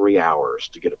up to 3 hours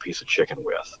to get a piece of chicken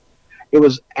with. It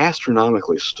was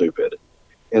astronomically stupid.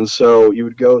 And so you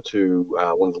would go to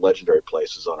one of the legendary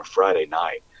places on a Friday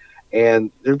night, and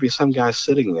there'd be some guy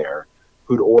sitting there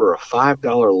who'd order a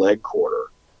 $5 leg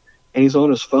quarter, and he's on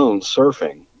his phone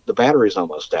surfing. The battery's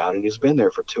almost out, and he's been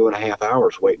there for 2.5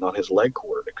 hours waiting on his leg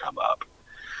quarter to come up.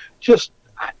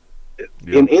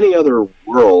 In any other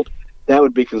world, that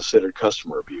would be considered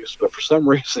customer abuse. But for some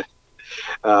reason,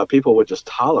 people would just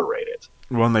tolerate it.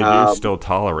 Well, and they do still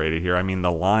tolerate it here. I mean,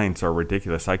 the lines are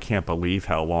ridiculous. I can't believe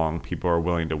how long people are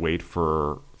willing to wait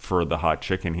for the hot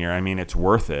chicken here. I mean, it's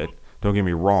worth it. Don't get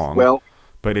me wrong.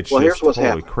 But it's just here's what's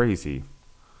totally happened. Crazy.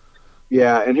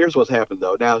 Yeah, and here's what's happened,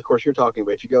 though. Now, of course, you're talking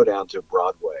about if you go down to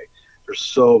Broadway, there's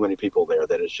so many people there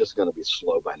that it's just going to be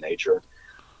slow by nature.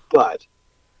 But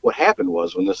what happened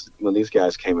was when these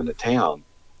guys came into town,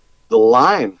 the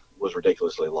line was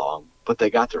ridiculously long, but they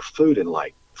got their food in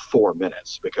like 4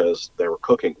 minutes because they were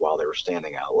cooking while they were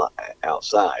standing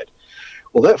outside.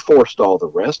 Well, that forced all the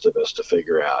rest of us to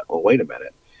figure out, well, wait a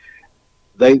minute.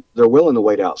 They're willing to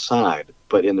wait outside,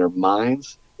 but in their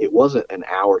minds, it wasn't an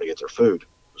hour to get their food.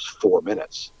 It was 4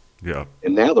 minutes. Yeah.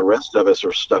 And now the rest of us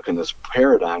are stuck in this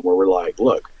paradigm where we're like,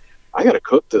 look, I got to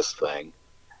cook this thing.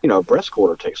 Breast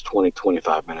quarter takes 20,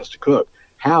 25 minutes to cook.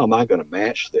 How am I going to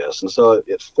match this? And so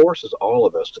it forces all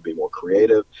of us to be more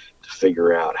creative, to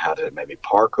figure out how to maybe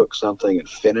par cook something and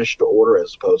finish the order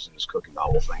as opposed to just cooking the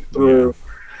whole thing through.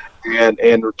 Yeah.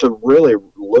 And to really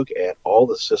look at all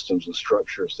the systems and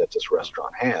structures that this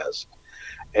restaurant has.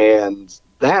 And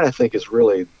that, I think, is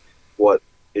really what,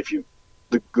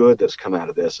 the good that's come out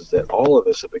of this is that all of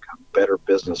us have become better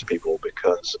business people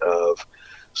because of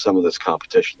some of this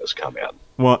competition that's come in.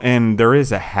 Well, and there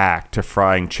is a hack to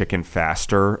frying chicken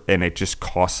faster, and it just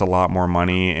costs a lot more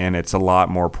money, and it's a lot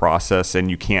more process,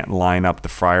 and you can't line up the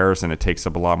fryers, and it takes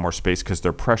up a lot more space because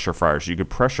they're pressure fryers. You could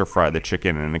pressure fry the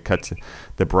chicken, and it cuts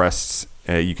the breasts.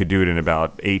 You could do it in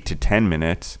about 8 to 10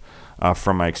 minutes,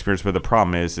 from my experience. But the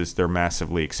problem is they're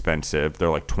massively expensive. They're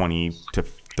like $20,000 to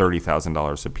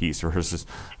 $30,000 a piece, versus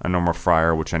a normal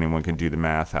fryer, which anyone can do the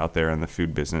math out there in the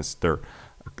food business. They're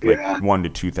like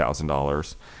 $1,000 to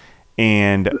 $2,000,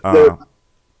 and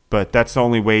but that's the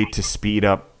only way to speed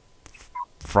up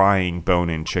frying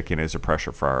bone-in chicken is a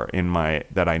pressure fryer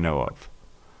that I know of.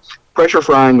 Pressure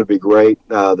frying would be great.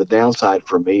 The downside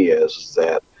for me is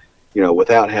that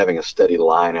without having a steady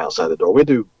line outside the door, we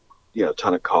do a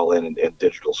ton of call in and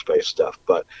digital space stuff,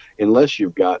 but unless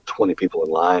you've got 20 people in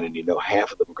line and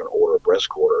half of them are going to order a breast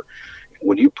quarter,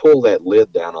 when you pull that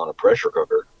lid down on a pressure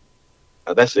cooker,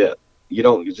 that's it. You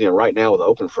don't, right now with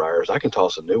open fryers, I can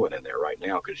toss a new one in there right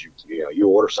now because you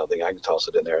order something, I can toss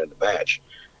it in there in the batch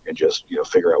and just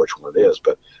figure out which one it is.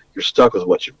 But you're stuck with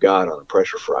what you've got on a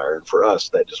pressure fryer, and for us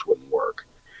that just wouldn't work.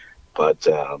 But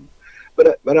I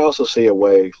also see a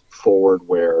way forward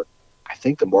where I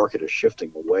think the market is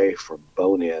shifting away from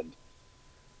bone-in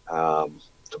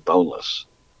to boneless,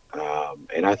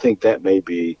 and I think that may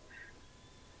be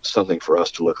something for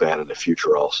us to look at in the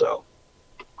future also.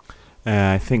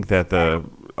 I think that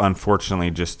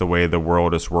unfortunately, just the way the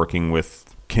world is working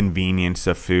with convenience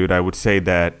of food, I would say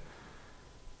that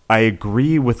I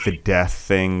agree with the death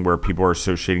thing where people are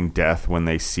associating death when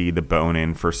they see the bone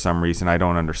in for some reason. I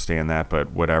don't understand that,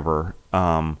 but whatever.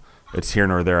 It's here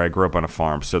nor there. I grew up on a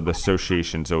farm, so the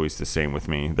association's always the same with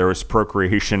me. There was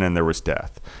procreation and there was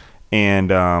death,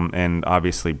 and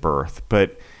obviously birth.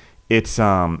 But it's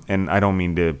and I don't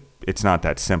mean to. It's not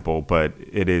that simple, but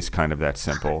it is kind of that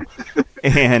simple.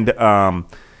 And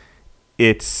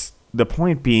it's the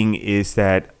point being is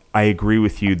that I agree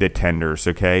with you, the tenders,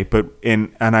 okay? But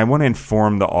and I want to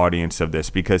inform the audience of this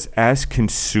because as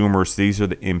consumers, these are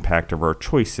the impact of our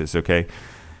choices, okay?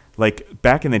 Like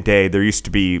back in the day, there used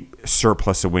to be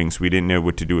surplus of wings. We didn't know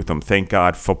what to do with them. Thank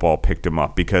God football picked them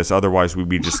up because otherwise we'd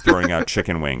be just throwing out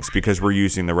chicken wings because we're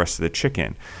using the rest of the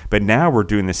chicken. But now we're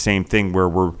doing the same thing where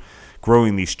we're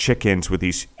growing these chickens with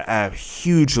these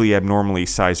hugely abnormally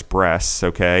sized breasts,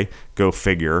 okay? Go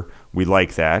figure. We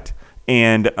like that.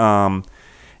 But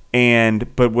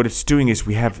what it's doing is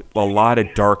we have a lot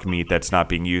of dark meat that's not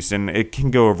being used, and it can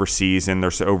go overseas, and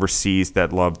there's overseas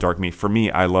that love dark meat. For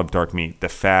me, I love dark meat, the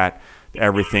fat,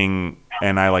 everything,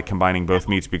 and I like combining both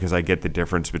meats because I get the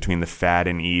difference between the fat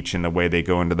in each and the way they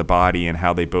go into the body and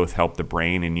how they both help the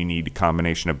brain, and you need a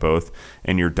combination of both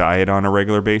in your diet on a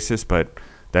regular basis, but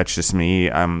that's just me.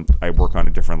 I work on a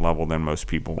different level than most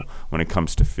people when it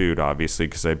comes to food, obviously,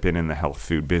 because I've been in the health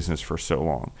food business for so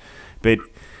long. But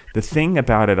the thing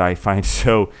about it I find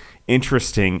so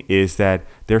interesting is that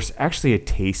there's actually a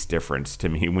taste difference to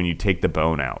me when you take the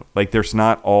bone out. Like there's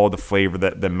not all the flavor,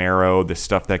 the marrow, the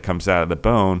stuff that comes out of the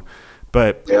bone.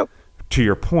 But to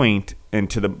your point, and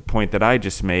to the point that I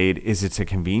just made, is it's a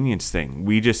convenience thing.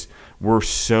 We're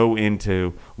so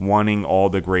into wanting all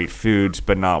the great foods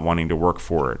but not wanting to work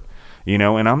for it.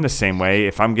 And I'm the same way.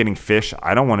 If I'm getting fish,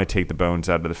 I don't want to take the bones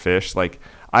out of the fish. Like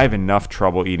I have enough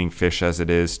trouble eating fish as it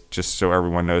is, just so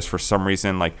everyone knows. For some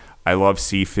reason, like I love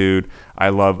seafood. I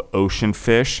love ocean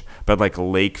fish, but like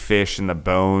lake fish and the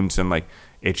bones and like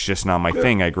it's just not my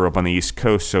thing. I grew up on the East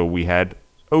Coast, so we had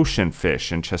ocean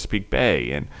fish in Chesapeake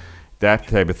Bay and that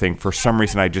type of thing. For some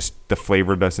reason, the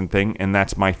flavor doesn't thing, and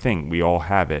that's my thing. We all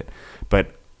have it.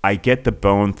 But I get the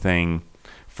bone thing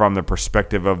from the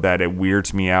perspective of that it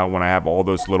weirds me out when I have all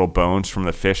those little bones from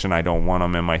the fish and I don't want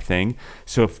them in my thing.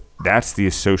 So if that's the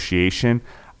association,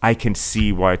 I can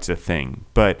see why it's a thing.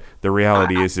 But the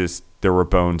reality is there were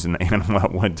bones in the animal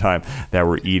at one time that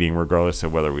we're eating, regardless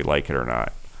of whether we like it or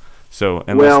not. So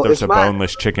unless there's a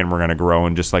boneless chicken we're going to grow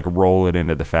and just like roll it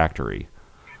into the factory.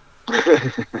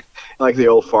 Like the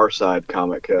old Far Side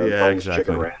comic, Yeah, exactly.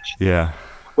 Chicken Ranch. Yeah.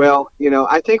 Well,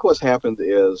 I think what's happened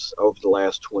is over the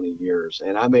last 20 years,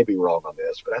 and I may be wrong on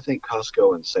this, but I think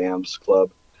Costco and Sam's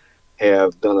Club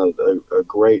have done a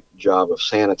great job of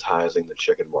sanitizing the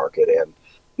chicken market. And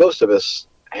most of us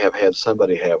have had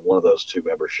somebody have one of those two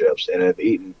memberships and have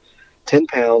eaten 10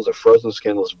 pounds of frozen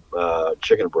skinless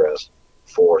chicken breast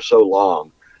for so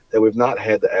long that we've not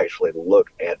had to actually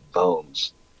look at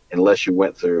bones unless you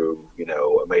went through,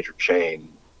 a major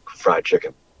chain fried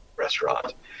chicken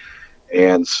restaurant.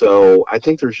 And so I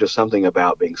think there's just something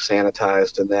about being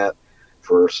sanitized in that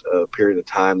for a period of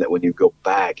time that when you go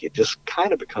back, it just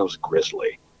kind of becomes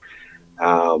grisly.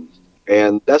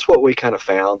 And that's what we kind of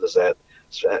found is that,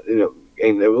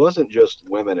 and it wasn't just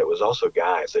women, it was also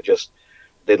guys that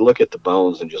they'd look at the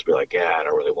bones and just be like, yeah, I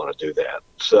don't really want to do that.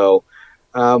 So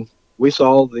we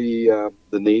saw the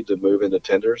need to move into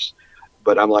tenders,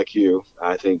 but I'm like you.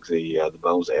 I think the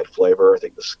bones add flavor. I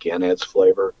think the skin adds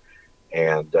flavor.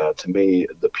 And to me,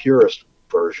 the purest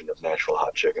version of Nashville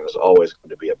hot chicken is always going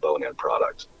to be a bone-in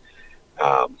product.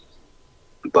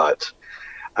 But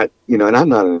and I'm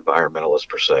not an environmentalist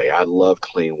per se. I love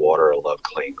clean water. I love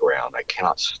clean ground. I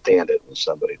cannot stand it when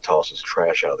somebody tosses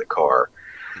trash out of the car.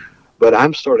 But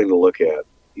I'm starting to look at,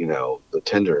 the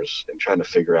tenders and trying to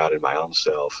figure out in my own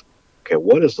self, okay,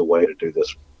 what is the way to do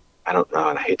this? I don't know.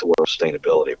 And I hate the word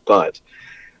sustainability, but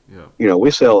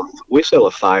we sell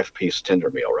a 5-piece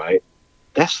tender meal, right?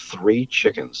 That's 3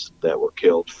 chickens that were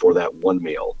killed for that one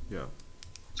meal. Yeah.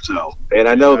 So, and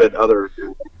I know that other.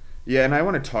 Yeah, and I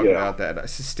want to talk about that.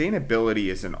 Sustainability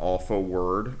is an awful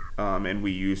word, and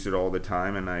we use it all the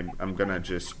time. And I'm going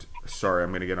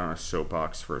to get on a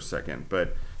soapbox for a second.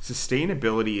 But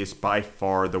sustainability is by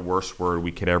far the worst word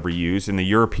we could ever use. And the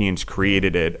Europeans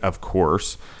created it, of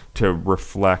course, to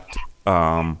reflect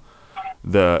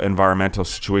the environmental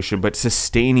situation. But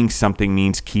sustaining something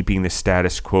means keeping the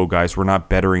status quo, guys. We're not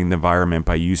bettering the environment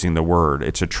by using the word.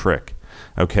 It's a trick.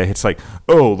 Okay, it's like,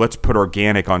 oh, let's put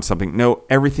organic on something. No,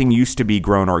 everything used to be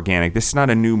grown organic. This is not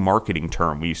a new marketing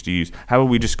term we used to use. How about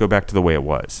we just go back to the way it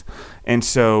was? And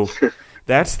so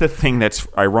that's the thing that's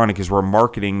ironic is we're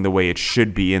marketing the way it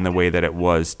should be in the way that it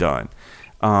was done.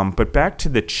 But back to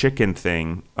the chicken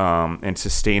thing and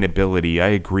sustainability, I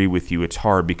agree with you. It's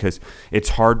hard because it's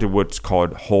hard to what's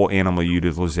called whole animal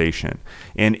utilization.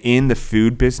 And in the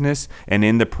food business and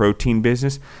in the protein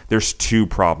business, there's 2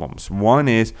 problems. One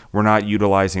is we're not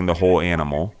utilizing the whole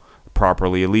animal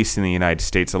properly, at least in the United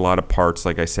States. A lot of parts,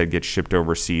 like I said, get shipped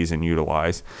overseas and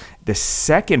utilized. The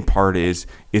second part is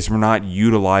we're not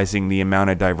utilizing the amount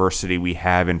of diversity we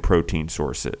have in protein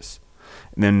sources.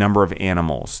 And the number of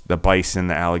animals, the bison,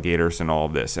 the alligators, and all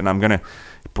of this. And I'm going to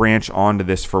branch onto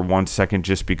this for 1 second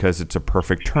just because it's a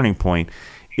perfect turning point,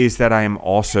 is that I am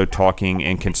also talking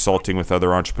and consulting with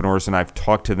other entrepreneurs, and I've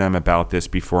talked to them about this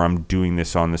before. I'm doing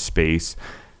this on the space.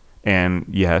 And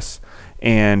yes.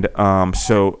 And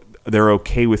so they're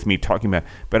okay with me talking about it.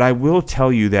 But I will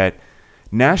tell you that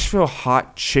Nashville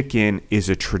hot chicken is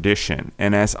a tradition.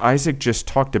 And as Isaac just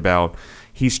talked about,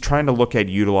 he's trying to look at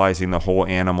utilizing the whole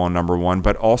animal, number one,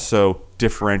 but also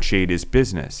differentiate his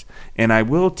business. And I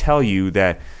will tell you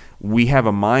that we have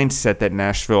a mindset that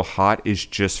Nashville hot is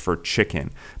just for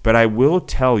chicken. But I will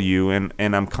tell you, and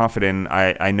I'm confident,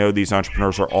 I know these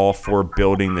entrepreneurs are all for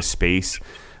building the space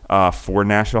for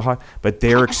Nashville hot, but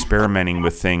they're experimenting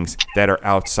with things that are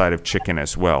outside of chicken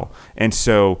as well. And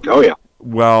so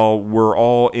while we're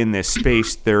all in this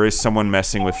space, there is someone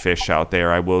messing with fish out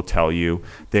there, I will tell you.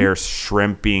 There's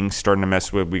shrimp starting to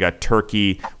mess with. We got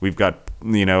turkey. We've got,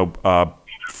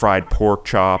 fried pork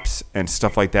chops and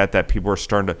stuff like that people are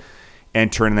starting to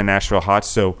enter in the Nashville hot.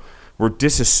 So we're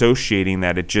disassociating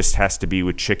that it just has to be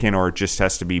with chicken or it just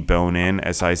has to be bone in,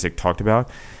 as Isaac talked about.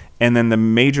 And then the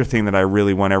major thing that I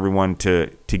really want everyone to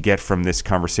get from this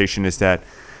conversation is that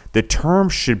the term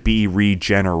should be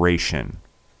regeneration,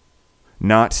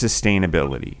 not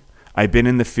sustainability. I've been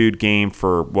in the food game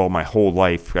for, my whole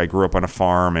life. I grew up on a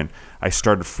farm, and I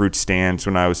started fruit stands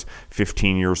when I was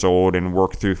 15 years old and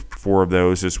worked through 4 of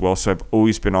those as well. So I've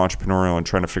always been entrepreneurial and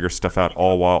trying to figure stuff out,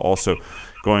 all while also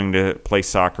going to play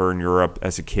soccer in Europe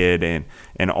as a kid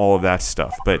and all of that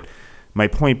stuff. But my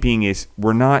point being is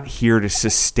we're not here to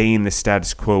sustain the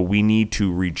status quo. We need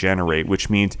to regenerate, which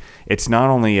means it's not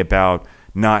only about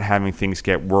not having things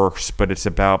get worse, but it's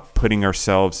about putting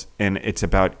ourselves, and it's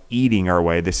about eating our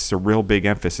way. This is a real big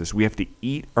emphasis. We have to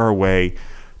eat our way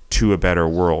to a better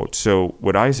world. So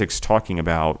what Isaac's talking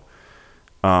about,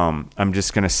 I'm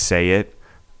just going to say it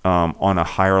on a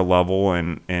higher level,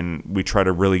 and we try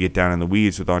to really get down in the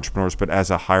weeds with entrepreneurs. But as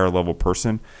a higher level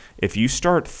person, if you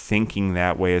start thinking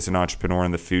that way as an entrepreneur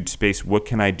in the food space, what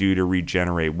can I do to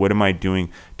regenerate? What am I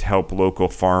doing to help local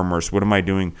farmers? What am I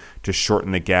doing to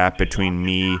shorten the gap between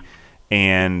me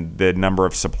and the number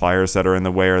of suppliers that are in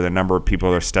the way, or the number of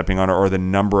people that are stepping on it, or the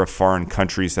number of foreign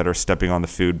countries that are stepping on the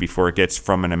food before it gets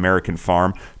from an American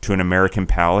farm to an American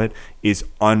palate is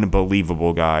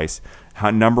unbelievable, guys.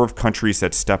 Number of countries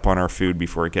that step on our food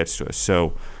before it gets to us.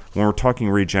 So when we're talking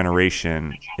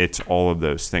regeneration, it's all of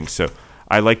those things. So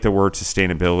I like the word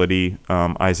sustainability.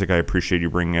 Isaac, I appreciate you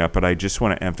bringing it up, but I just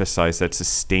want to emphasize that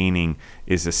sustaining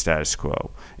is the status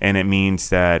quo. And it means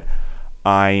that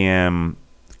I am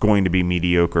going to be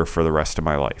mediocre for the rest of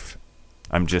my life.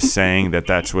 I'm just saying that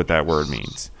that's what that word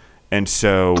means. And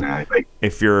so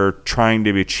if you're trying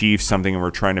to achieve something and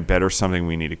we're trying to better something,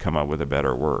 we need to come up with a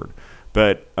better word.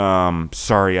 But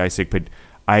sorry, Isaac, but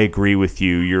I agree with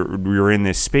you. You're in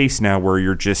this space now where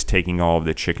you're just taking all of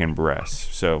the chicken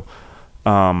breasts. So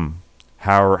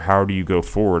how do you go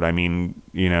forward? I mean,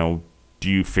 do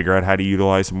you figure out how to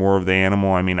utilize more of the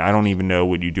animal? I mean, I don't even know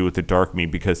what you do with the dark meat,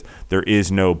 because there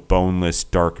is no boneless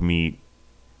dark meat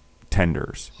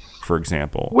tenders, for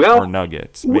example, or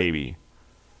nuggets, maybe.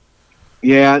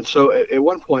 Yeah, so at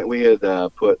one point we had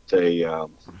put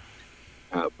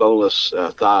boneless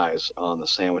thighs on the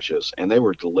sandwiches, and they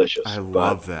were delicious. I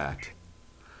love that.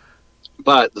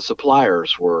 But the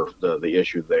suppliers were the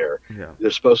issue there. Yeah.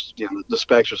 They're supposed to, the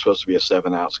specs are supposed to be a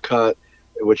 7-ounce cut,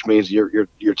 which means you're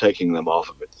taking them off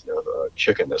of it. A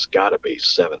chicken that's got to be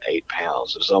 7-8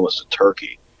 pounds. It's almost a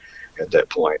turkey at that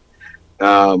point.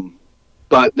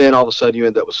 But then all of a sudden you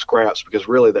end up with scraps, because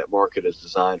really that market is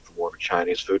designed for more of a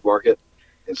Chinese food market,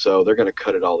 and so they're going to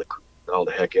cut it all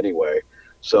the heck anyway.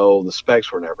 So the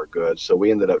specs were never good. So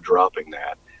we ended up dropping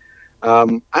that.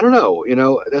 I don't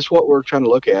know. That's what we're trying to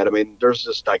look at. I mean, there's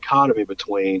this dichotomy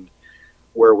between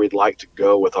where we'd like to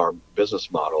go with our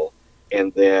business model,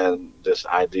 and then this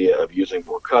idea of using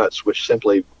more cuts, which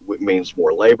simply means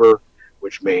more labor,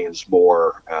 which means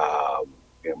more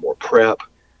more prep,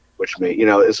 which means,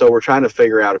 and so we're trying to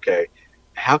figure out, okay,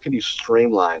 how can you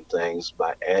streamline things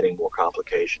by adding more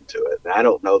complication to it? And I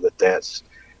don't know that that's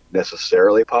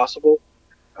necessarily possible.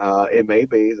 It may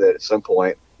be that at some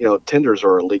point, tenders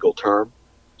are a legal term,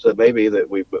 so it may be that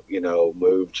we,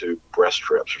 move to breast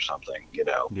strips or something,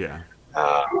 Yeah.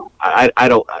 I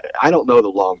don't know the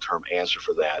long-term answer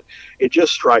for that. It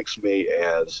just strikes me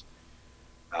as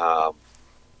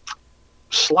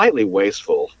slightly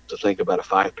wasteful to think about a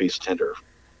 5-piece tender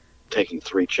taking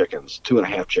 3 chickens,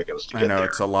 2.5 chickens to get there. I know,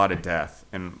 it's a lot of death,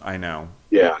 and I know.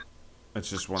 Yeah. It's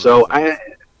just one so of those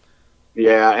things.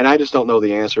 And I just don't know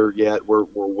the answer yet. We're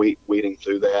weeding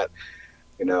through that.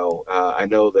 I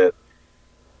know that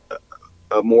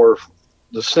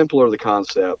the simpler the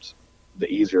concept, the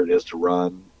easier it is to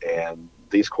run. And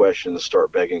these questions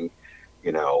start begging,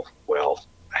 well,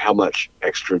 how much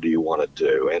extra do you want to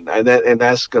do? And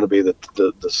that's going to be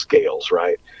the scales,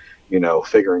 right?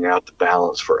 Figuring out the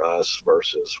balance for us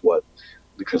versus what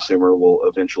the consumer will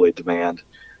eventually demand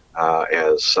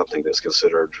as something that's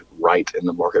considered right in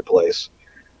the marketplace.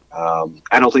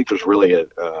 I don't think there's really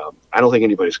I don't think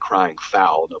anybody's crying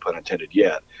foul, no pun intended,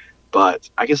 yet, but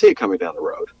I can see it coming down the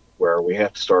road where we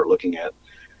have to start looking at,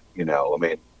 I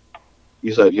mean,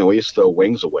 you said, we used to throw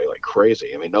wings away like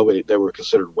crazy. I mean, they were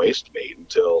considered waste meat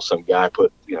until some guy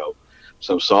put,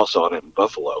 some sauce on it in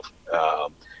Buffalo.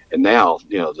 And now,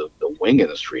 the wing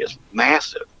industry is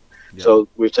massive. Yeah. So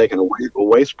we've taken a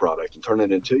waste product and turned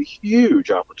it into a huge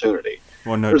opportunity.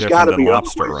 Well, no different than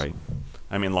lobster, right?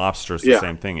 I mean, lobster is the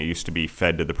same thing. It used to be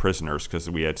fed to the prisoners because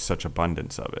we had such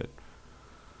abundance of it.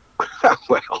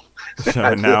 Well,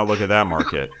 so now look at that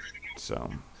market. So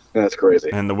that's crazy.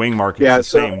 And the wing market's the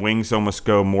same. Wings almost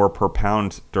go more per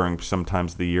pound during some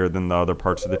times of the year than the other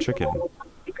parts of the chicken.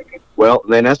 Well,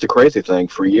 then that's the crazy thing.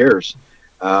 For years,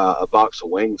 a box of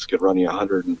wings could run you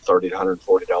 $130 to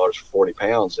 $140 for 40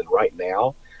 pounds, and right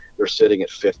now they're sitting at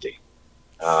 50.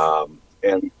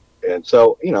 And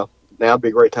so now would be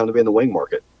a great time to be in the wing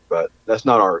market, but that's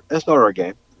not our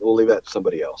game. We'll leave that to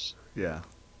somebody else. Yeah.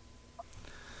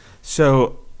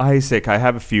 So Isaac, I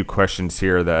have a few questions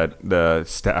here that the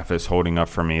staff is holding up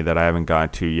for me that I haven't gotten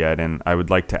to yet, and I would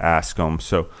like to ask them.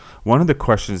 So one of the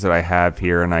questions that I have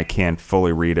here, and I can't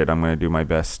fully read it, I'm going to do my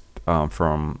best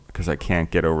because I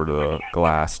can't get over to the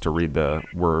glass to read the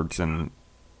words, and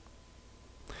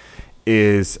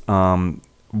is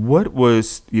what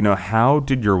was, how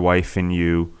did your wife and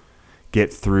you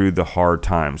get through the hard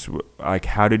times? Like,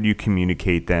 how did you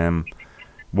communicate them?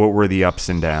 what were the ups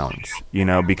and downs?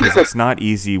 Because it's not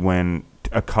easy when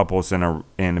a couple's in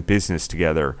a business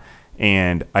together.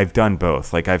 And I've done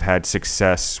both. Like, I've had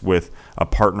success with a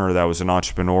partner that was an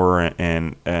entrepreneur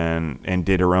and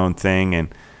did her own thing,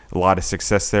 and a lot of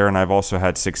success there. And I've also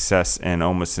had success in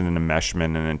almost an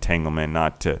enmeshment and entanglement,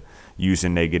 not to use a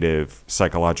negative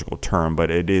psychological term,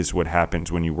 but it is what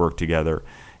happens when you work together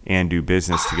and do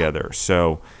business together.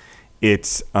 So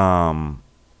it's, how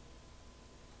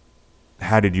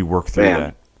did you work through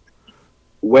that?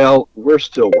 Well, we're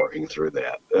still working through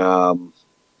that.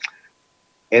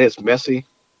 And it's messy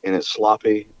and it's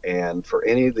sloppy. And for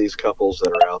any of these couples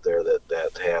that are out there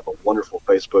that have a wonderful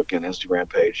Facebook and Instagram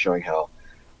page showing how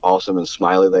awesome and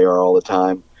smiley they are all the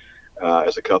time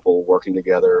as a couple working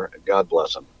together, God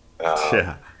bless them.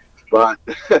 Yeah. But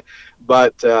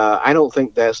I don't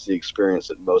think that's the experience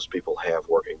that most people have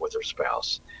working with their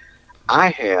spouse. I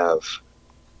have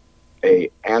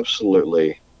a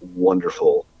absolutely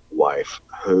wonderful wife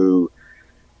who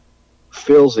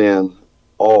fills in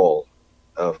all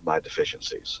of my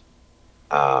deficiencies.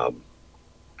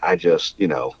 I just,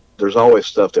 there's always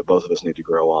stuff that both of us need to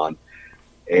grow on.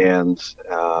 And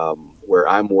where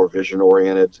I'm more vision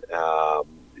oriented,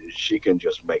 she can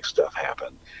just make stuff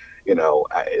happen.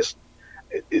 It's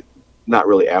not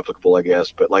really applicable, I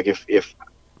guess, but like if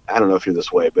I don't know if you're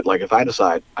this way, but like if I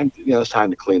decide it's time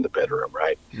to clean the bedroom,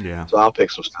 right? Yeah. So I'll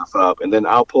pick some stuff up, and then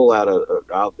I'll pull out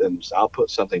I'll put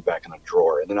something back in a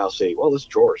drawer, and then I'll see, well, this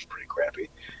drawer is pretty crappy.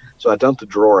 So I dump the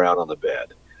drawer out on the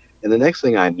bed, and the next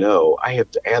thing I know, I have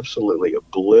absolutely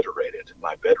obliterated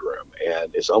my bedroom,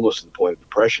 and it's almost to the point of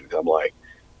depression. I'm like,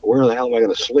 where the hell am I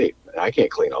going to sleep? I can't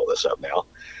clean all this up now.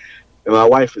 And my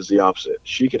wife is the opposite.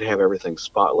 She could have everything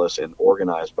spotless and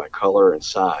organized by color and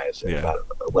size in about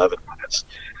 11 minutes.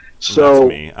 So that's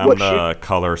me. I'm the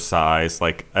color size.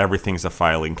 Like, everything's a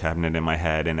filing cabinet in my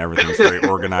head, and everything's very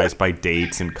organized by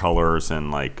dates and colors.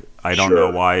 And like, I don't know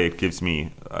why it gives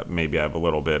me. Maybe I have a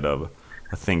little bit of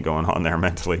a thing going on there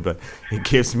mentally, but it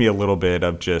gives me a little bit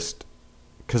of just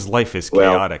because life is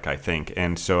chaotic, I think,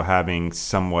 and so having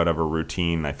somewhat of a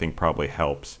routine, I think, probably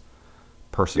helps.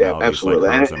 Personalities absolutely.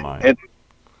 Like hers and mine. And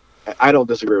I don't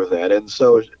disagree with that. And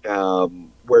so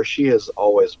where she has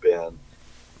always been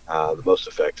the most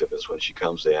effective is when she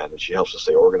comes in and she helps us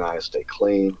stay organized, stay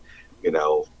clean, and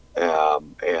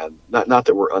not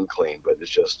that we're unclean, but it's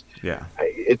just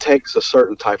it takes a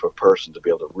certain type of person to be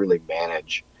able to really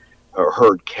manage or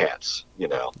herd cats,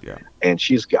 and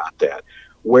she's got that.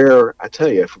 Where I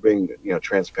tell you, for being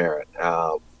transparent,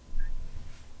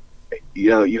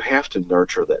 you have to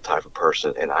nurture that type of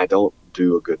person, and I don't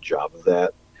do a good job of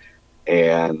that.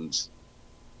 And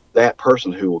that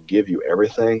person who will give you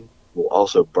everything will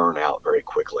also burn out very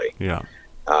quickly. Yeah.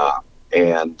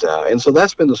 And so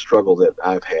that's been the struggle that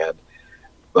I've had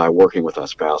by working with my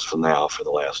spouse for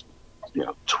the last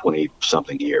 20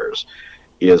 something years,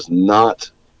 is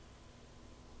not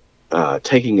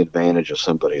taking advantage of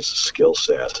somebody's skill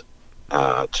set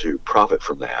to profit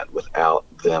from that without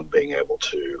them being able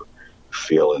to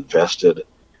feel invested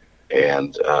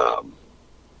and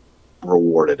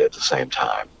rewarded at the same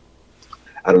time.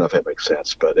 I don't know if that makes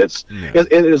sense, but it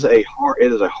is a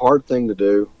hard thing to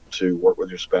do, to work with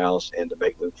your spouse and to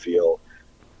make them feel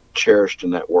cherished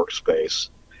in that workspace.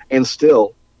 And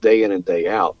still, day in and day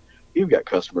out, you've got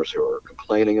customers who are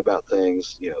complaining about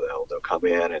things. They'll come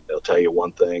in and they'll tell you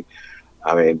one thing.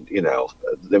 I mean,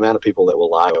 the amount of people that will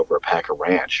lie over a pack of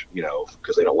ranch,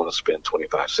 because they don't want to spend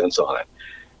 25 cents on it.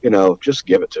 Just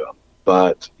give it to them.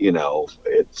 But,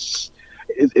 it's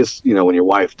when your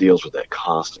wife deals with that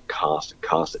constant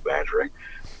badgering,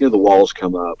 the walls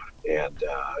come up and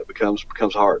it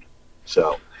becomes hard.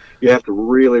 So you have to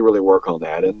really, really work on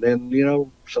that. And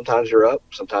then, sometimes you're up,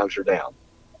 sometimes you're down.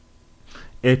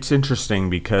 It's interesting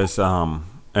because,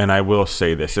 and I will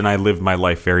say this, and I live my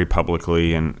life very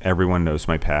publicly, and everyone knows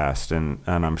my past, and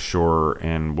I'm sure,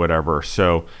 and whatever.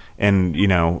 So, and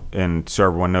so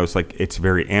everyone knows, like, it's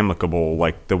very amicable,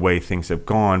 like the way things have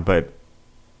gone. But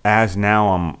as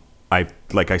now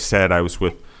like I said, I was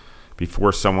with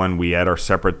before someone, we had our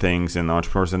separate things and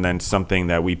entrepreneurs, and then something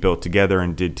that we built together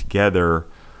and did together.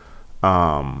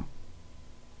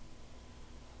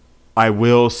 I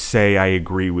will say I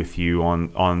agree with you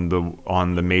on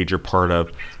the major part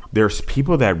of, there's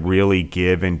people that really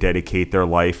give and dedicate their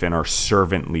life and are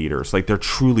servant leaders. Like, they're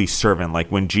truly servant.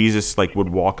 Like, when Jesus would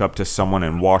walk up to someone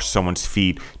and wash someone's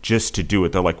feet just to do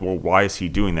it, they're like, well, why is he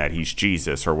doing that? He's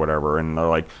Jesus or whatever. And they're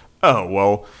like, oh,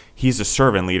 well, he's a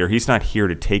servant leader. He's not here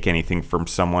to take anything from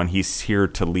someone. He's here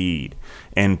to lead.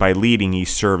 And by leading,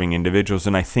 he's serving individuals.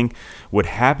 And I think what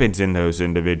happens in those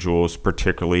individuals,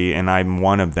 particularly, and I'm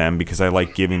one of them because I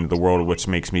like giving to the world, which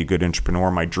makes me a good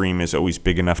entrepreneur. My dream is always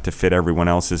big enough to fit everyone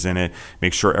else's in it,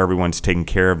 make sure everyone's taken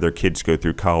care of, their kids go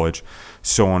through college,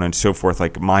 so on and so forth.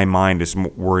 Like, my mind is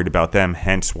worried about them,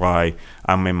 hence why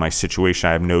I'm in my situation.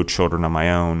 I have no children of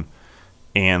my own.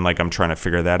 And like, I'm trying to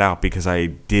figure that out because I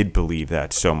did believe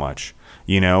that so much,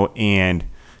 and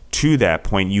to that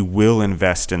point, you will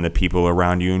invest in the people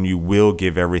around you and you will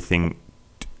give everything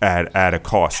at a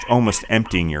cost, almost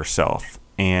emptying yourself.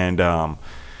 And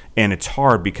it's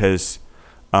hard because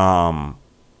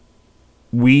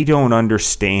we don't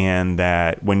understand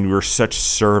that when we're such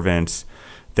servants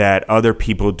that other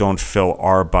people don't fill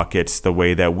our buckets the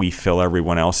way that we fill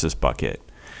everyone else's bucket.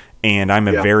 And I'm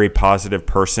a very positive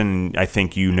person. I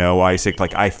think Isaac,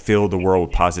 like, I fill the world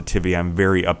with positivity. I'm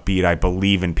very upbeat. I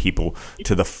believe in people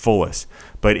to the fullest.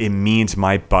 But it means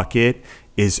my bucket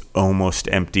is almost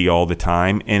empty all the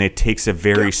time. And it takes a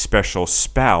very special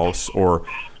spouse or,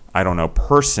 I don't know,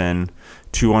 person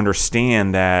to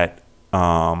understand that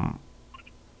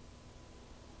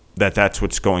that's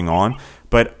what's going on.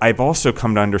 But I've also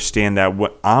come to understand that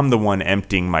I'm the one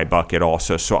emptying my bucket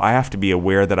also. So I have to be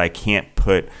aware that I can't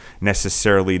put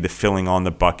necessarily the filling on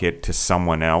the bucket to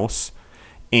someone else.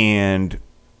 And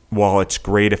while it's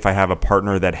great if I have a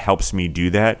partner that helps me do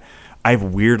that, I've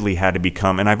weirdly had to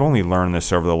become, and I've only learned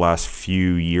this over the last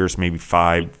few years, maybe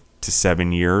 5 to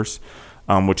 7 years,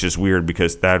 which is weird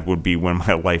because that would be when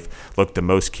my life looked the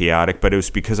most chaotic. But it was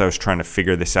because I was trying to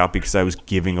figure this out because I was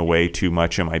giving away too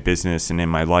much in my business and in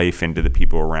my life and to the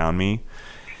people around me.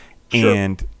 Sure.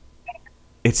 And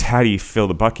it's how do you fill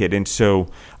the bucket? And so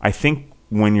I think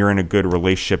when you're in a good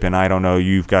relationship, and I don't know,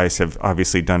 you guys have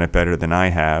obviously done it better than I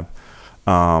have,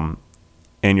 and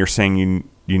you're saying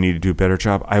you need to do a better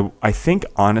job. I think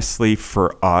honestly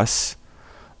for us,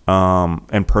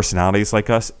 and personalities like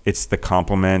us, it's the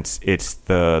compliments, it's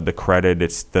the credit,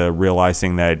 it's the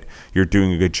realizing that you're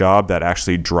doing a good job that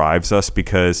actually drives us,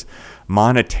 because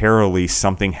monetarily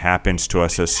something happens to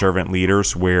us as servant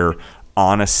leaders where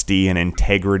honesty and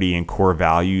integrity and core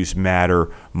values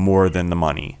matter more than the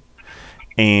money.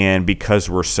 And because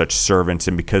we're such servants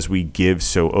and because we give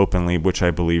so openly, which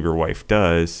I believe your wife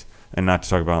does, and not to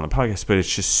talk about on the podcast, but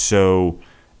it's just so,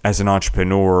 as an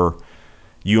entrepreneur,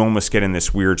 you almost get in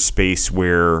this weird space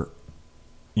where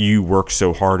you work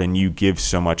so hard and you give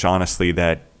so much honestly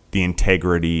that the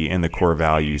integrity and the core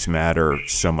values matter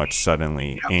so much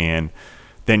suddenly. Yeah. And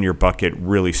then your bucket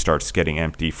really starts getting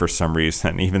empty for some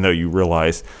reason, even though you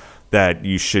realize that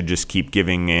you should just keep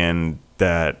giving, and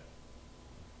that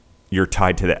you're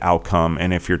tied to the outcome.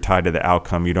 And if you're tied to the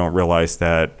outcome, you don't realize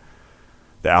that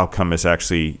the outcome is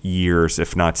actually years,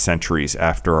 if not centuries,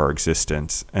 after our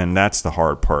existence. And that's the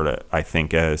hard part, I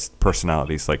think, as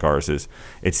personalities like ours, is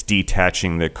it's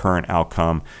detaching the current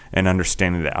outcome and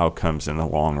understanding the outcomes in the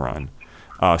long run,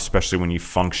 especially when you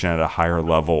function at a higher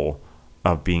level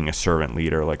of being a servant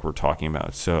leader like we're talking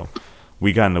about. So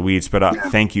we got in the weeds, but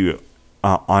thank you.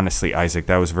 Honestly, Isaac,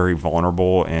 that was very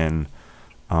vulnerable. And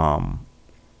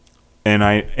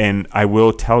I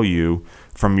will tell you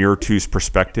from your two's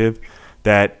perspective,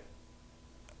 that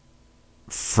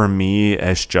for me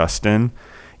as Justin,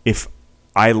 if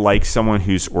I like someone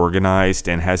who's organized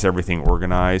and has everything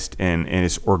organized and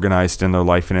is organized in their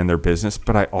life and in their business,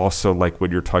 but I also like what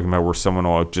you're talking about, where someone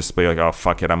will just be like, oh,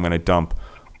 fuck it, I'm going to dump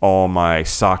all my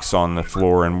socks on the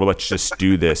floor and let's just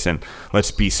do this and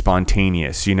let's be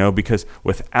spontaneous, because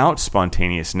without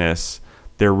spontaneousness,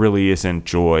 there really isn't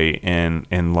joy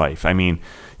in life. I mean,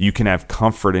 you can have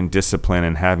comfort and discipline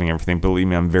and having everything. Believe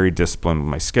me, I'm very disciplined with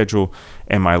my schedule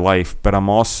and my life, but I'm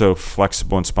also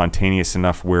flexible and spontaneous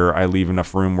enough where I leave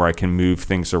enough room where I can move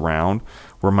things around,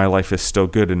 where my life is still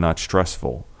good and not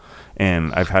stressful.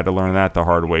 And I've had to learn that the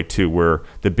hard way too, where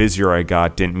the busier I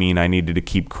got didn't mean I needed to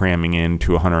keep cramming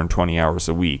into 120 hours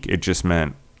a week. It just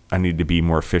meant I need to be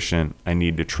more efficient. I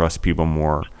need to trust people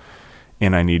more,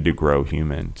 and I need to grow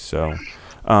human. So,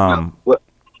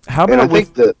 how about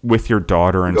with your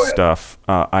daughter and stuff,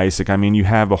 Isaac? I mean, you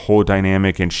have a whole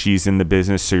dynamic, and she's in the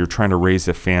business, so you're trying to raise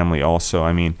a family also.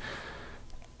 I mean,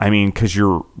 because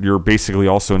you're basically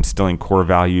also instilling core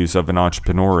values of an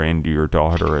entrepreneur into your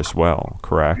daughter as well,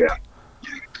 correct? Yeah,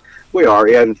 we are.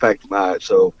 Yeah, in fact,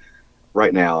 so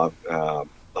right now the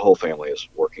whole family is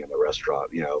working in the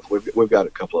restaurant. We've got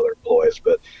a couple other employees,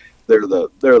 but they're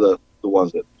the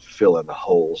ones that fill in the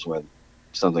holes when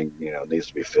something needs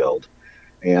to be filled.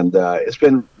 And it's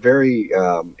been very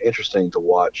interesting to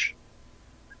watch.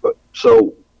 But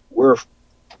so we're,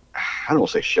 I don't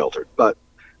want to say sheltered, but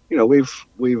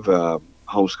we've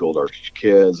homeschooled our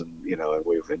kids, and and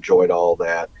we've enjoyed all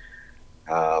that.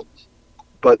 Um,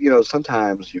 but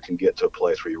sometimes you can get to a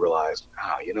place where you realize,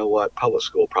 you know what, public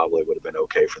school probably would have been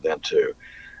okay for them too.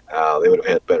 They would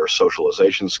have had better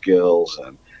socialization skills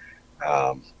and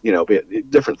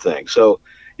different things. So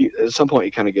at some point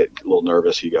you kind of get a little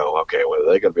nervous. You go, okay, well,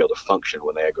 are they going to be able to function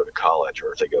when they go to college,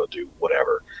 or if they go do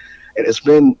whatever? And it's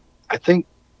been, I think,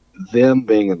 them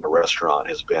being in the restaurant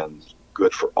has been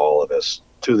good for all of us,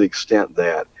 to the extent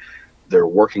that they're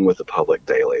working with the public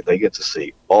daily. They get to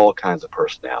see all kinds of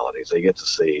personalities. They get to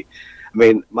see, I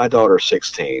mean, my daughter's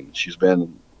 16. She's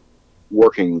been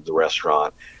working the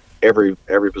restaurant, every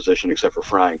position except for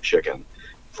frying chicken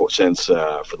for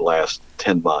the last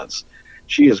 10 months.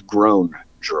 She has grown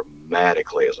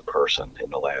dramatically as a person in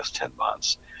the last 10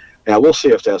 months. Now we'll see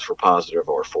if that's for positive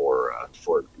or for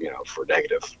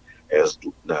negative as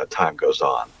time goes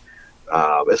on.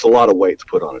 It's a lot of weight to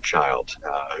put on a child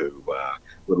who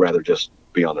would rather just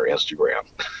be on their Instagram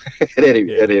at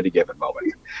any given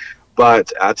moment.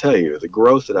 But I tell you, the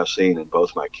growth that I've seen in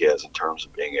both my kids in terms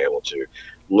of being able to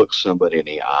look somebody in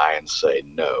the eye and say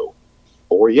no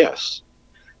or yes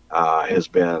has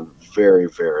been very,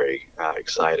 very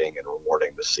exciting and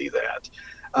rewarding to see that.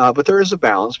 But there is a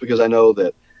balance, because I know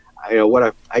that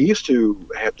what I used to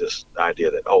have this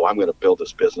idea that, I'm going to build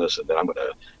this business and then I'm going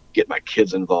to get my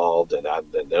kids involved, and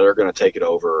then they're going to take it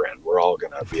over, and we're all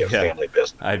going to be a family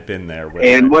business. I've been there.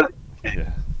 And what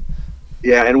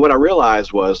I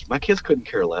realized was my kids couldn't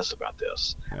care less about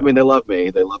this. Yeah. I mean, they love me.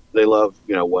 They love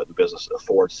what the business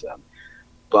affords them,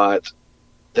 but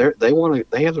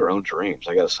they have their own dreams.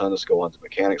 I got a son that's going to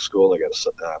mechanic school.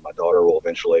 My daughter will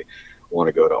eventually want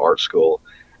to go to art school,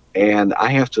 and I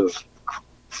have to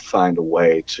find a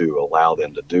way to allow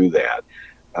them to do that.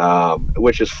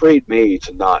 Which has freed me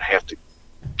to not have to,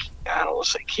 I don't want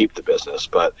to say keep the business,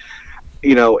 but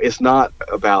it's not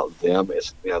about them.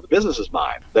 It's the business is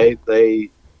mine. They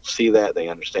see that, they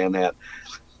understand that.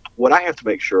 What I have to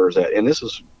make sure is that, and this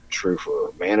is true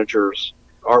for managers,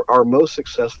 our most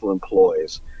successful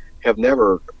employees have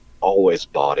never always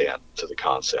bought in to the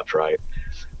concept, right?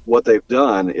 What they've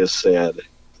done is said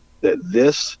that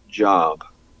this job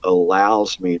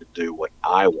allows me to do what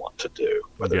I want to do,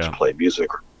 whether it's play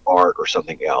music or art or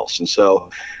something else. And so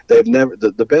they've never,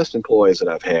 the best employees that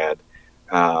I've had,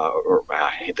 or I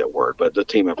hate that word, but the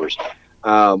team members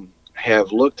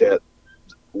have looked at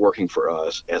working for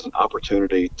us as an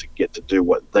opportunity to get to do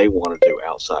what they want to do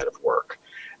outside of work.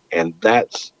 And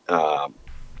that's a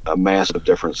massive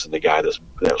difference in the guy that's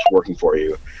working for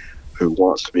you, who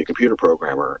wants to be a computer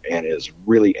programmer and is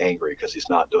really angry because he's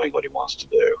not doing what he wants to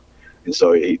do. And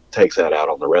so he takes that out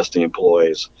on the rest of the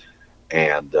employees,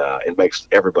 and it makes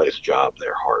everybody's job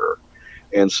there harder.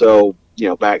 And so,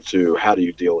 back to how do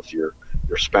you deal with your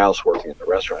spouse working in the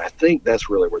restaurant? I think that's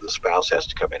really where the spouse has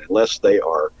to come in, unless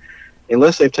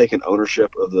they've taken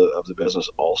ownership of the business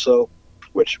also,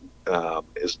 which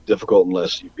is difficult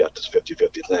unless you've got this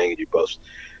 50-50 thing and you both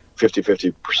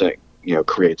 50%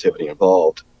 creativity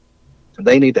involved.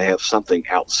 They need to have something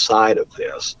outside of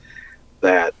this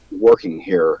that working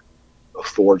here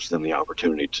affords them the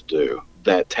opportunity to do,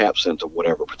 that taps into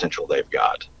whatever potential they've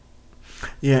got.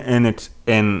 Yeah, and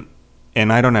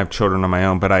I don't have children of my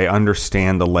own, but I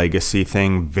understand the legacy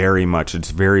thing very much.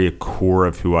 It's very a core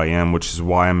of who I am, which is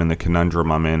why I'm in the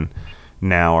conundrum I'm in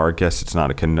now. Or I guess it's not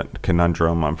a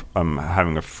conundrum. I'm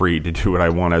having a free to do what I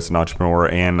want as an entrepreneur,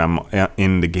 and I'm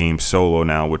in the game solo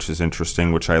now, which is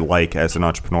interesting, which I like as an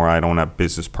entrepreneur. I don't have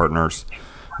business partners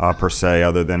per se,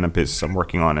 other than a business I'm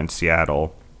working on in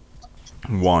Seattle.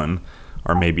 One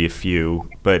or maybe a few,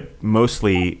 but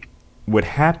mostly what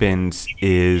happens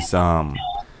is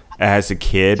as a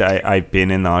kid I've been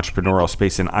in the entrepreneurial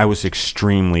space, and I was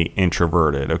extremely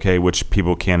introverted, okay, which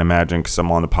people can't imagine because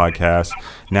I'm on the podcast.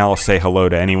 Now I'll say hello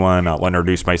to anyone, I'll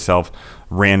introduce myself.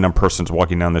 Random person's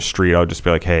walking down the street, I'll just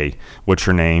be like, hey, what's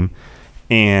your name?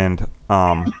 And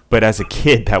but as a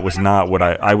kid, that was not what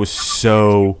I was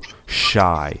so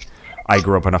shy. I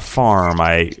grew up on a farm.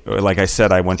 Like I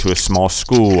said, I went to a small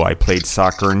school. I played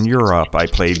soccer in Europe. I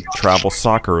played travel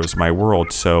soccer. It was my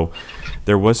world. So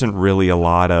there wasn't really a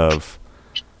lot of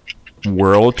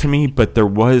world to me, but there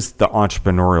was the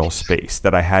entrepreneurial space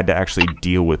that I had to actually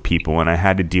deal with people, and I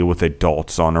had to deal with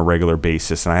adults on a regular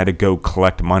basis, and I had to go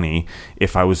collect money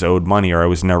if I was owed money, or I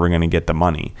was never going to get the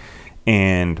money.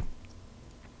 And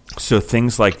so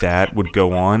things like that would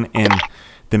go on, and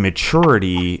the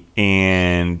maturity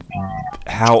and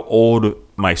how old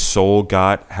my soul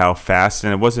got, how fast,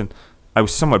 and I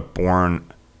was somewhat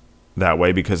born that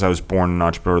way because I was born an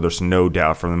entrepreneur. There's no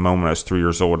doubt from the moment I was 3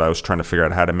 years old, I was trying to figure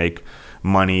out how to make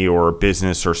money or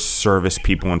business or service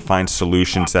people and find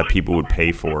solutions that people would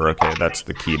pay for. Okay, that's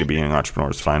the key to being an entrepreneur,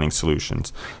 is finding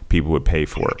solutions people would pay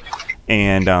for.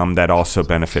 And that also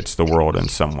benefits the world in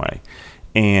some way.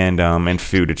 And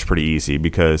food, it's pretty easy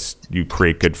because you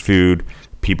create good food,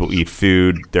 people eat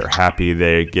food, they're happy,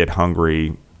 they get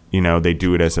hungry, they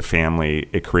do it as a family,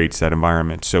 it creates that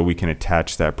environment. So we can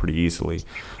attach that pretty easily.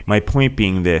 My point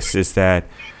being this is that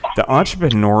the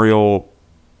entrepreneurial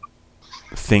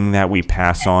thing that we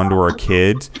pass on to our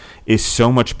kids is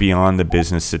so much beyond the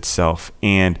business itself.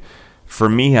 And for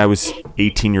me, I was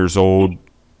 18 years old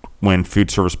when Food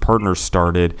Service Partners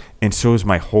started, and so is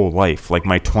my whole life. Like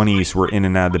my 20s were in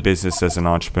and out of the business as an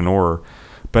entrepreneur.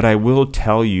 But I will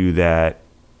tell you that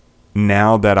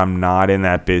now that I'm not in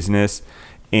that business,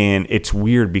 and it's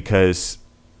weird because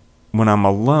when I'm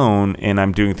alone and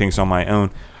I'm doing things on my own,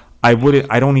 I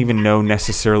don't even know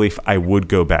necessarily if I would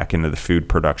go back into the food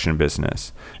production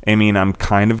business. I mean, I'm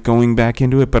kind of going back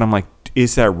into it, but I'm like,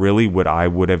 is that really what I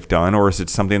would have done? Or is it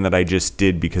something that I just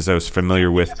did because I was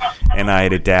familiar with, and I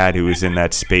had a dad who was in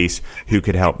that space who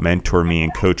could help mentor me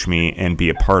and coach me and be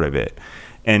a part of it?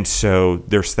 And so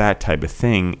there's that type of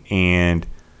thing. And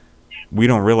we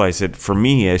don't realize it. For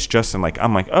me, as Justin,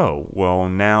 I'm like, oh, well,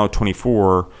 now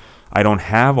 24, I don't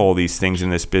have all these things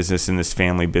in this business, in this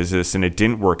family business, and it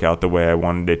didn't work out the way I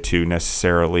wanted it to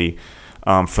necessarily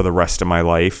for the rest of my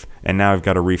life. And now I've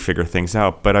got to refigure things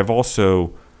out. But I've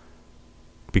also,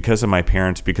 because of my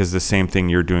parents, because the same thing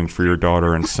you're doing for your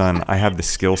daughter and son, I have the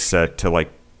skill set to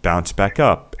bounce back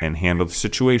up and handle the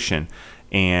situation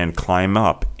and climb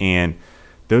up. And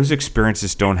those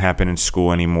experiences don't happen in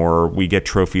school anymore. We get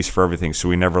trophies for everything, so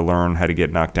we never learn how to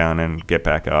get knocked down and get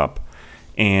back up.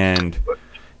 And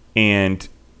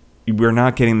we're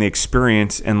not getting the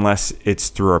experience unless it's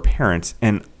through our parents.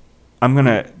 And I'm going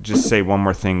to just say one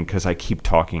more thing because I keep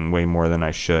talking way more than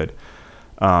I should.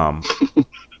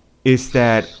 Is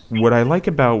that what I like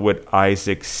about what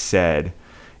Isaac said,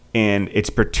 and it's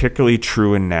particularly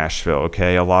true in Nashville,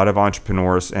 okay? A lot of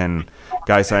entrepreneurs, and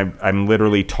guys, I'm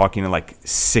literally talking to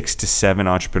 6 to 7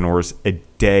 entrepreneurs a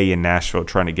day in Nashville,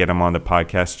 trying to get them on the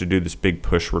podcast to do this big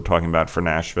push we're talking about for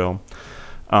Nashville.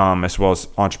 As well as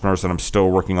entrepreneurs that I'm still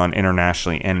working on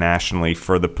internationally and nationally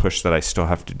for the push that I still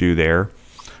have to do there,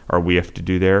 or we have to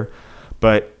do there.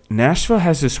 But Nashville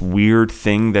has this weird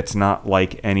thing that's not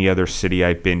like any other city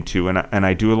I've been to. And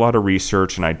I do a lot of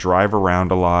research, and I drive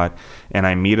around a lot, and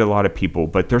I meet a lot of people.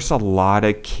 But there's a lot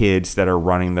of kids that are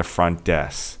running the front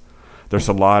desk. There's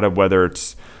a lot of, whether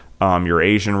it's your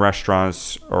Asian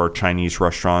restaurants or Chinese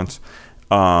restaurants,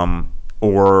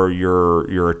 or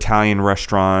your Italian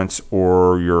restaurants,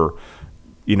 or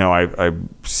I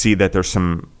see that there's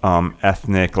some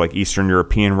ethnic, Eastern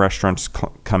European restaurants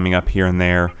coming up here and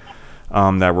there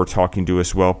that we're talking to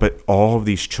as well. But all of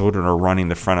these children are running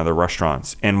the front of the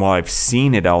restaurants. And while I've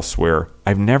seen it elsewhere,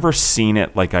 I've never seen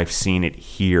it like I've seen it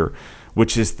here,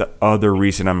 which is the other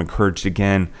reason I'm encouraged.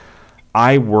 Again,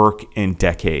 I work in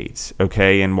decades,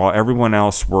 okay? And while everyone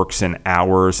else works in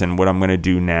hours and what I'm going to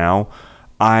do now,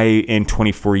 I, in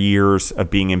 24 years of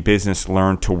being in business,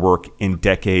 learned to work in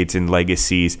decades and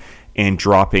legacies and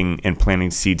dropping and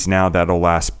planting seeds now that'll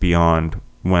last beyond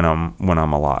when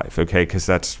I'm alive, okay? Because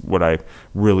that's what I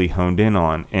really honed in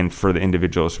on, and for the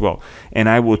individual as well. And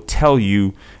I will tell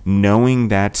you, knowing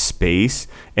that space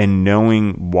and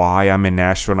knowing why I'm in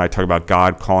Nashville, and I talk about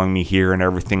God calling me here and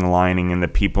everything aligning, and the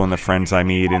people and the friends I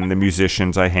meet and the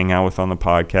musicians I hang out with on the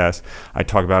podcast, I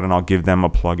talk about, and I'll give them a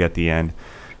plug at the end.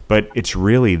 But it's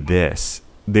really this.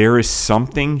 There is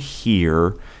something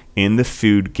here in the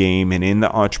food game and in the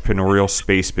entrepreneurial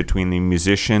space between the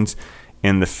musicians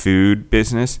and the food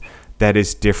business that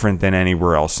is different than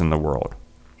anywhere else in the world.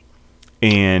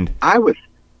 And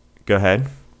go ahead.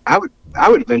 I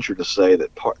would venture to say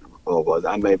that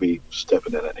I may be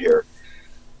stepping in it here.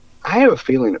 I have a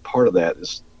feeling that part of that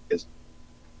is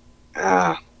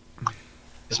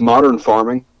modern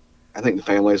farming. I think the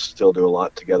families still do a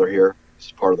lot together here.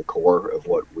 It's part of the core of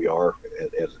what we are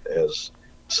as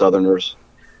Southerners.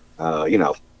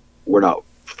 We're not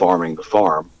farming the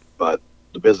farm, but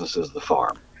the business is the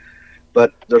farm.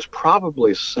 But there's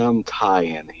probably some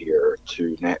tie-in here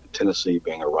to Tennessee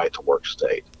being a right-to-work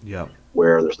state. Yeah.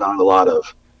 Where there's not a lot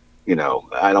of,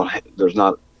 there's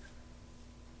not.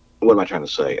 What am I trying to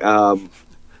say?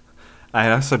 I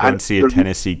also don't see a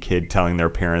Tennessee kid telling their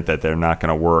parent that they're not going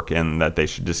to work and that they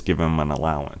should just give them an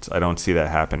allowance. I don't see that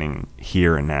happening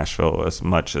here in Nashville as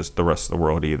much as the rest of the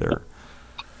world either.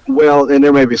 Well, and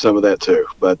there may be some of that too,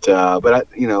 but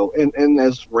and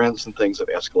as rents and things have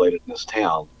escalated in this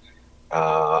town,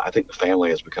 I think the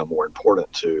family has become more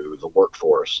important to the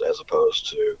workforce as opposed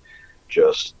to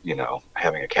just,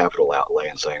 having a capital outlay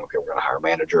and saying, okay, we're going to hire a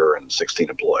manager and 16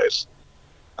 employees.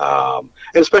 And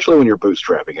especially when you're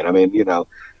bootstrapping it. I mean,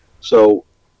 so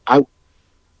I,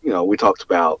 we talked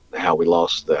about how we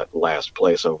lost that last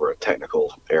place over a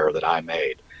technical error that I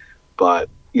made. But,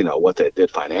 what that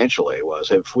did financially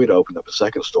was if we'd opened up a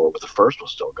second store with the first one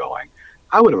still going,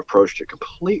 I would have approached it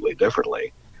completely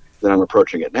differently than I'm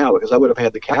approaching it now, because I would have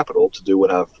had the capital to do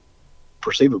what I've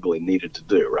perceivably needed to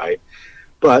do, right?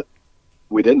 But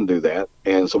we didn't do that,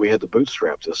 and so we had to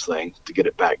bootstrap this thing to get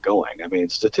it back going. I mean,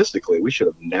 statistically, we should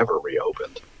have never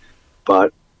reopened,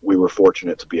 but we were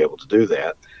fortunate to be able to do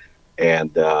that,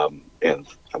 and I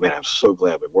mean, I'm so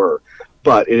glad we were.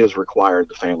 But it has required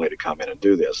the family to come in and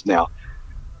do this. Now,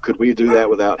 could we do that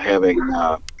without having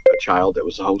a child that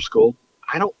was homeschooled?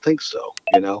 I don't think so.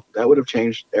 That would have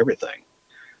changed everything.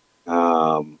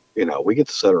 We get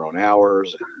to set our own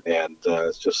hours, and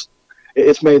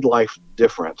it's made life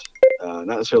different. Not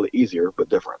necessarily easier, but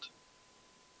different.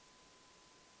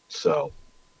 So,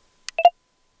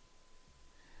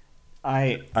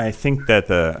 I think that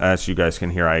as you guys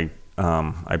can hear, I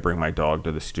bring my dog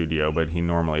to the studio, but he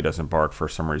normally doesn't bark. For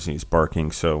some reason, he's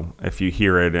barking. So if you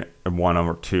hear it one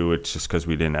or two, it's just because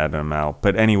we didn't edit him out.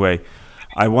 But anyway,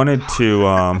 I wanted to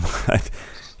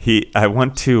I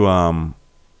want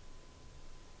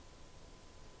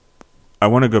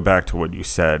to go back to what you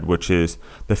said, which is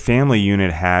the family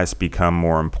unit has become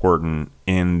more important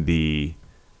in the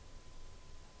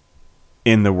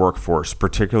workforce,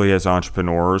 particularly as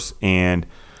entrepreneurs. And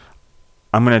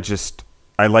I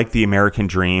like the American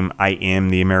dream. I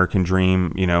am the American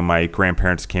dream. My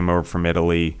grandparents came over from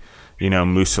Italy,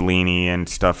 Mussolini and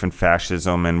stuff, and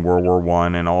fascism and World War I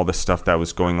and all the stuff that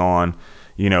was going on,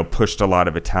 pushed a lot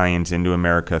of Italians into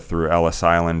America through Ellis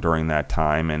Island during that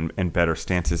time, and better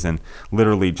stances, and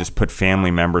literally just put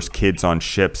family members, kids on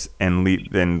ships, and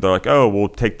they're like, oh, we'll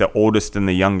take the oldest and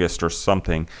the youngest or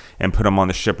something and put them on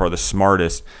the ship, or the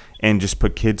smartest, and just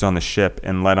put kids on the ship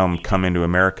and let them come into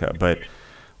America. But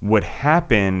what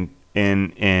happened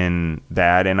in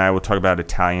that, and I will talk about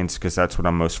Italians because that's what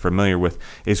I'm most familiar with,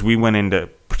 is we went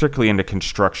particularly into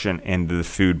construction and the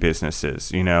food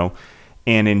businesses,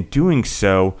 and in doing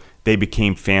so, they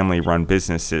became family-run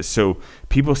businesses. So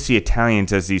people see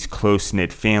Italians as these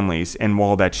close-knit families, and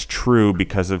while that's true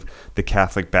because of the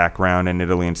Catholic background in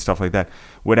Italy and stuff like that,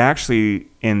 what actually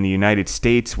in the United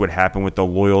States would happen with the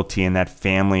loyalty in that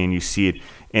family, and you see it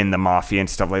in the mafia and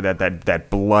stuff like that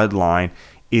bloodline,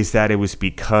 is that it was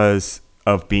because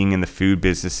of being in the food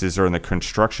businesses or in the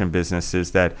construction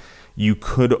businesses that you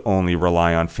could only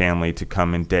rely on family to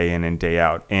come in and day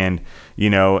out. And,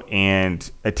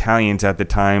 and Italians at the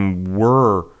time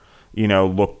were,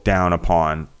 looked down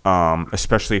upon,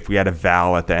 especially if we had a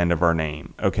vowel at the end of our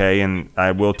name. Okay. And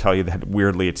I will tell you that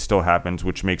weirdly it still happens,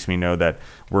 which makes me know that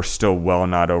we're still well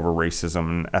not over racism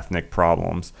and ethnic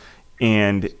problems.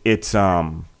 And it's,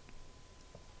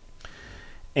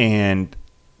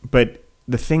 but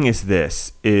the thing is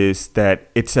that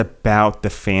it's about the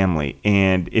family.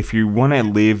 And if you want to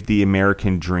live the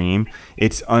American dream,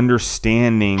 it's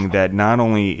understanding that not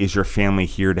only is your family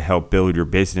here to help build your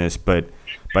business, but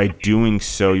by doing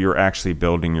so, you're actually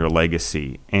building your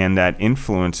legacy. And that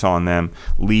influence on them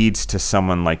leads to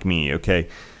someone like me, okay?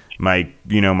 My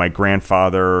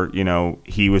grandfather,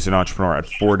 he was an entrepreneur at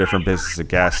 4 different businesses: a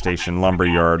gas station,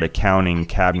 lumberyard, accounting,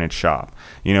 cabinet shop.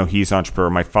 He's an entrepreneur.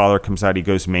 My father comes out, he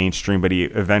goes mainstream, but he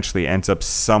eventually ends up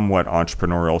somewhat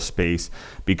entrepreneurial space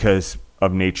because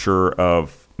of nature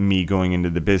of me going into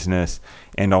the business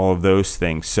and all of those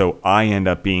things. So I end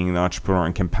up being an entrepreneur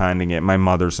and compounding it. My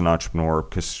mother's an entrepreneur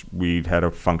because we had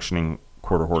a functioning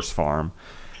quarter horse farm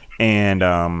and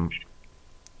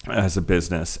as a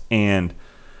business. And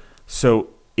so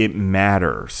it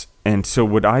matters. And so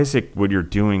what you're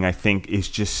doing, I think, is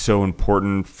just so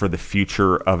important for the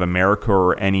future of America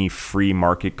or any free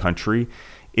market country,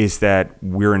 is that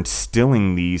we're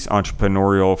instilling these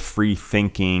entrepreneurial, free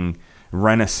thinking,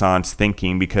 Renaissance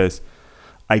thinking, because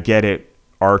I get it,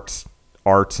 arts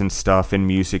and stuff and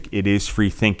music, it is free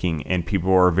thinking, and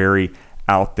people are very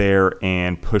out there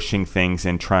and pushing things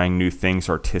and trying new things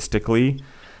artistically.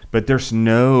 But there's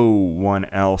no one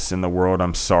else in the world,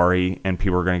 I'm sorry, and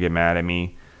people are going to get mad at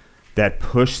me, that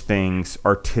push things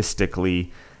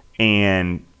artistically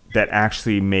and that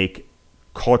actually make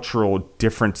cultural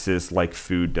differences like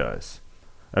food does.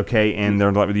 Okay? And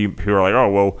they're like, people are like, oh,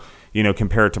 well,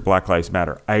 compare it to Black Lives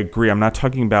Matter. I agree. I'm not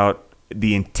talking about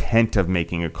the intent of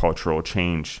making a cultural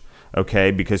change.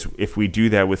 Okay? Because if we do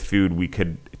that with food, we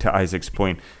could, to Isaac's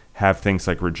point, have things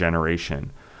like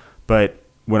regeneration. But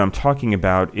what I'm talking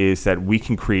about is that we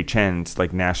can create trends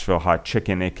like Nashville hot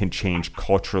chicken. It can change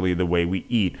culturally the way we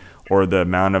eat or the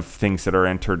amount of things that are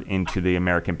entered into the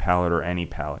American palate or any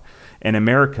palate. In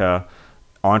America,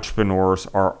 entrepreneurs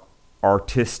are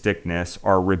artisticness,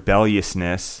 our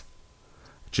rebelliousness,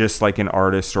 just like an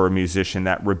artist or a musician,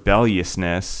 that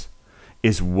rebelliousness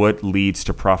is what leads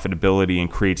to profitability and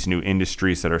creates new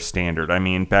industries that are standard. I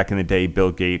mean, back in the day,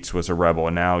 Bill Gates was a rebel,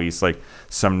 and now he's like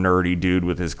some nerdy dude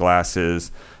with his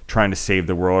glasses trying to save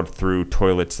the world through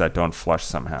toilets that don't flush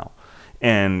somehow.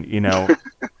 And,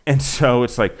 and so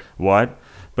it's like, what?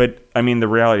 But, I mean, the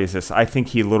reality is this. I think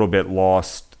he a little bit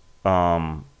lost,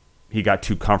 he got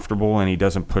too comfortable, and he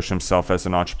doesn't push himself as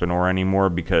an entrepreneur anymore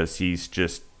because he's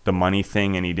just the money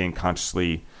thing, and he didn't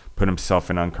consciously put himself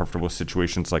in uncomfortable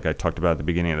situations like I talked about at the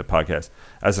beginning of the podcast.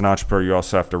 As an entrepreneur, you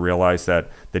also have to realize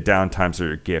that the downtimes are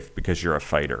your gift because you're a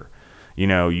fighter. You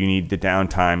need the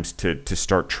downtimes to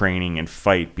start training and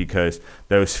fight because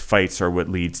those fights are what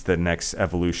leads to the next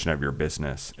evolution of your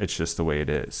business. It's just the way it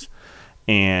is.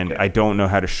 And I don't know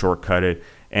how to shortcut it.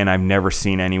 And I've never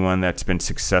seen anyone that's been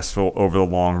successful over the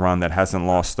long run that hasn't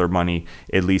lost their money,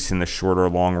 at least in the short or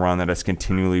long run, that has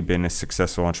continually been a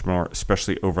successful entrepreneur,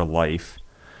 especially over life,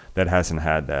 that hasn't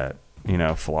had that,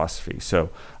 philosophy. So,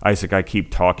 Isaac, I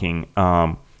keep talking.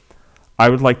 I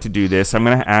would like to do this. I'm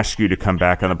going to ask you to come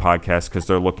back on the podcast because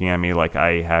they're looking at me like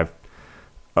I have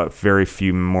a very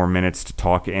few more minutes to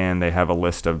talk, and they have a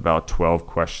list of about 12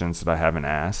 questions that I haven't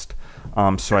asked.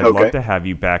 So I'd love to have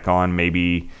you back on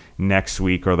maybe next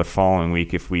week or the following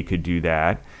week if we could do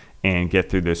that and get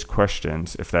through those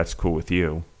questions, if that's cool with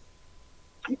you.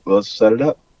 Well, let's set it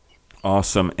up.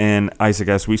 Awesome. And Isaac,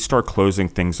 as we start closing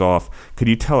things off, could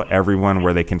you tell everyone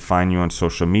where they can find you on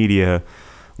social media,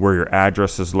 where your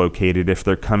address is located, if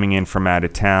they're coming in from out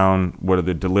of town, what are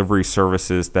the delivery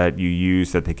services that you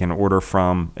use that they can order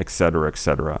from, et cetera, et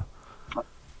cetera?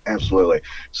 Absolutely.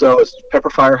 So it's Pepper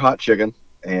Fire Hot Chicken,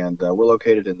 and we're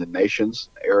located in the Nations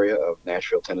area of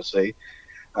Nashville, Tennessee,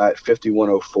 at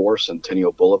 5104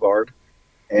 Centennial Boulevard.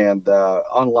 And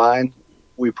online,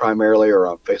 we primarily are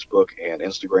on Facebook and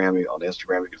Instagram. On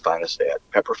Instagram, you can find us at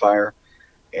Pepper Fire,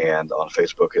 and on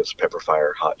Facebook, it's Pepper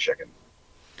Fire Hot Chicken.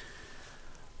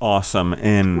 Awesome.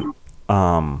 And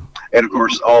of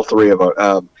course, all three of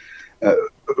our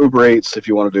Uber Eats, if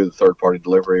you want to do the third-party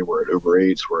delivery, we're at Uber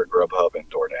Eats, we're at Grubhub, and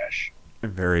DoorDash.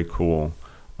 Very cool.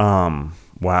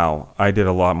 Wow, I did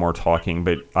a lot more talking,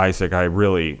 but Isaac,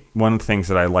 one of the things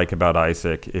that I like about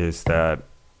Isaac is that,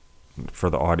 for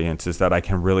the audience, is that I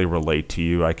can really relate to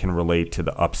you. I can relate to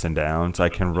the ups and downs. I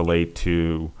can relate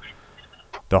to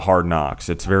the hard knocks.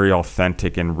 It's very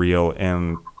authentic and real,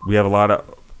 and we have a lot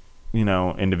of,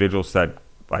 individuals that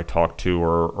I talk to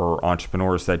or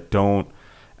entrepreneurs that don't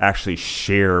actually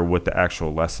share what the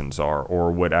actual lessons are or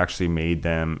what actually made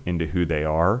them into who they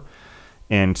are.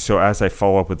 And so as I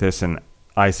follow up with this, and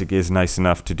Isaac is nice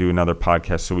enough to do another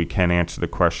podcast so we can answer the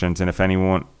questions. And if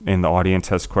anyone in the audience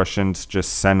has questions,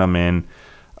 just send them in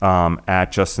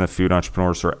at Justin the Food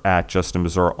Entrepreneurs or at Justin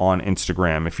Bazaar on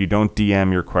Instagram. If you don't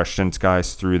DM your questions,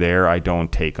 guys, through there, I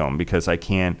don't take them because I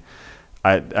can't.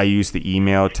 I use the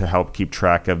email to help keep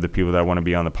track of the people that want to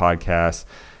be on the podcast.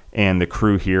 And the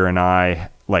crew here and I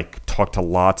talk to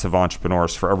lots of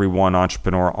entrepreneurs. For every one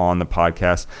entrepreneur on the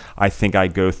podcast, I think I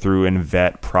go through and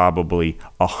vet probably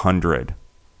 100.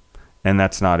 And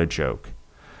that's not a joke.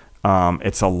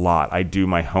 It's a lot. I do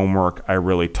my homework. I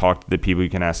really talk to the people. You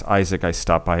can ask Isaac. I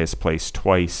stopped by his place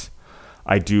twice.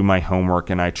 I do my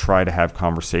homework and I try to have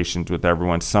conversations with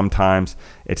everyone. Sometimes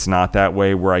it's not that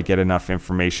way where I get enough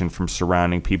information from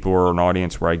surrounding people or an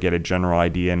audience where I get a general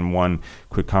idea and one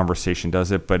quick conversation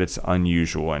does it, but it's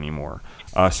unusual anymore,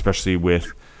 especially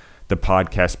with the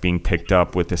podcast being picked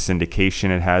up with the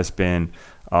syndication it has been,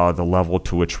 the level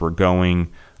to which we're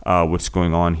going, what's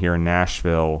going on here in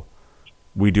Nashville.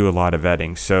 We do a lot of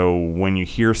vetting. So when you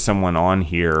hear someone on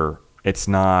here, it's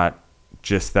not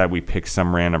just that we pick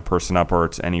some random person up or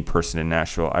it's any person in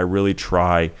Nashville. I really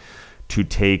try to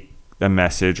take a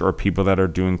message or people that are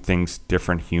doing things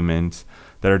different, humans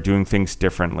that are doing things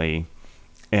differently,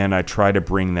 and I try to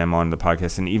bring them on the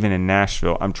podcast. And even in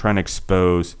Nashville, I'm trying to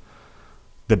expose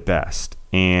the best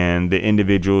and the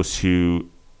individuals who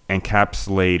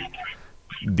encapsulate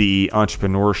the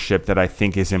entrepreneurship that I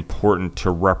think is important to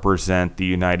represent the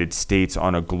United States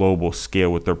on a global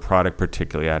scale with their product,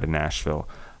 particularly out of Nashville.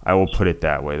 I will put it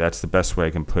that way. That's the best way I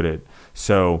can put it.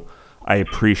 So I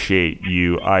appreciate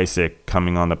you, Isaac,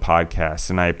 coming on the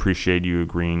podcast, and I appreciate you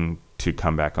agreeing to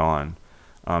come back on.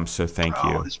 So thank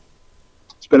you.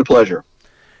 It's been a pleasure.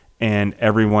 And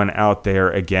everyone out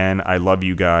there, again, I love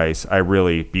you guys. I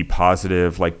really be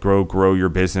positive, like grow your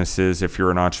businesses. If you're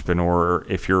an entrepreneur,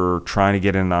 if you're trying to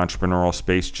get in an entrepreneurial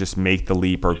space, just make the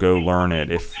leap or go learn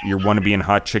it. If you want to be in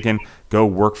hot chicken, go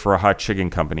work for a hot chicken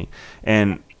company.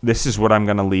 And this is what I'm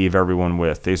going to leave everyone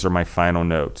with. These are my final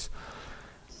notes.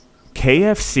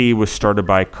 KFC was started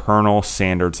by Colonel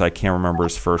Sanders. I can't remember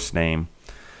his first name.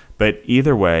 But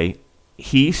either way,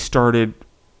 he started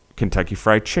Kentucky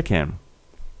Fried Chicken.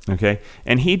 Okay,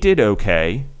 and he did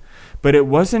okay, but it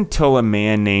wasn't until a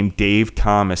man named Dave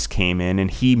Thomas came in and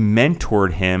he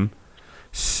mentored him,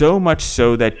 so much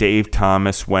so that Dave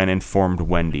Thomas went and formed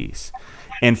Wendy's.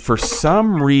 And for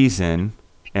some reason,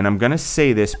 and I'm going to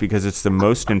say this because it's the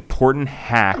most important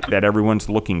hack that everyone's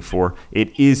looking for.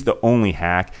 It is the only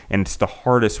hack, and it's the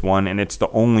hardest one, and it's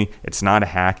not a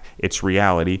hack, it's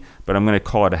reality, but I'm going to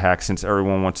call it a hack since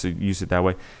everyone wants to use it that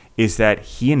way. Is that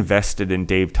he invested in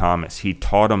Dave Thomas. He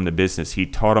taught him the business. He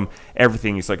taught him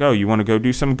everything. He's like, oh, you want to go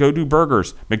do something? Go do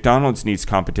burgers. McDonald's needs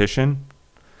competition.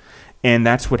 And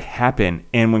that's what happened.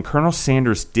 And when Colonel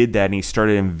Sanders did that and he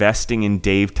started investing in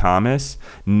Dave Thomas,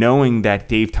 knowing that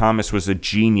Dave Thomas was a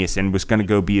genius and was going to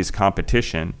go be his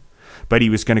competition, but he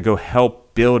was going to go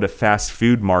help build a fast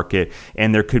food market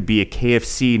and there could be a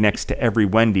KFC next to every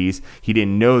Wendy's. He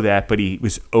didn't know that, but he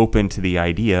was open to the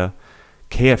idea.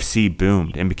 KFC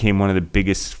boomed and became one of the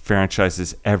biggest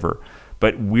franchises ever.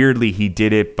 But weirdly, he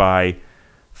did it by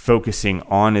focusing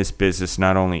on his business,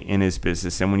 not only in his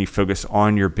business. And when you focus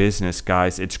on your business,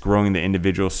 guys, it's growing the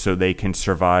individuals so they can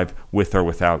survive with or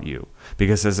without you.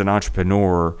 Because as an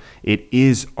entrepreneur, it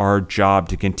is our job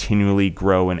to continually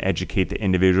grow and educate the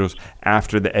individuals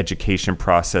after the education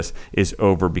process is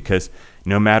over. Because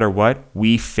no matter what,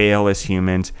 we fail as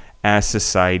humans, as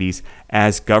societies,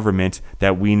 as governments,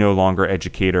 that we no longer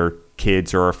educate our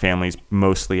kids or our families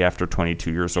mostly after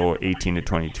 22 years old, 18 to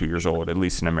 22 years old, at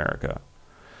least in America.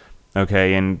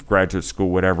 Okay, and graduate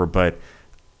school, whatever, but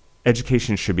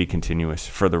education should be continuous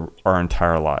for our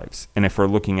entire lives. And if we're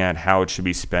looking at how it should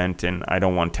be spent, and I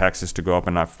don't want taxes to go up,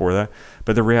 and not for that,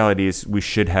 but the reality is we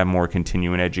should have more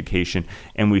continuing education,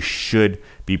 and we should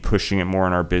be pushing it more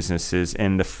in our businesses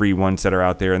and the free ones that are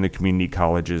out there in the community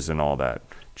colleges and all that.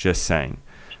 Just saying.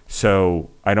 So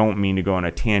I don't mean to go on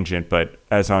a tangent, but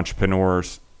as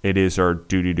entrepreneurs, it is our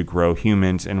duty to grow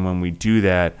humans. And when we do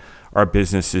that, our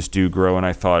businesses do grow. And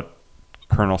I thought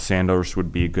Colonel Sanders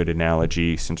would be a good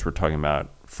analogy since we're talking about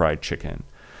fried chicken.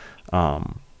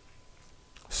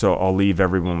 So I'll leave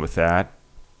everyone with that.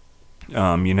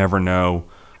 You never know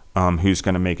who's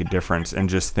going to make a difference. And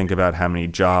just think about how many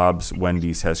jobs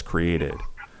Wendy's has created.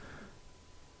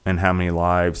 And how many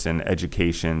lives and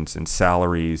educations and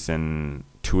salaries and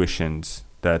tuitions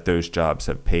that those jobs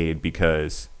have paid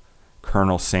because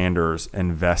Colonel Sanders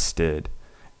invested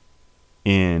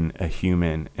in a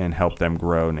human and helped them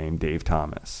grow named Dave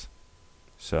Thomas.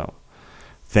 So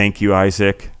thank you,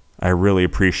 Isaac. I really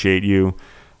appreciate you.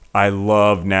 I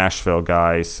love Nashville,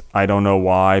 guys. I don't know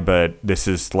why, but this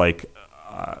is like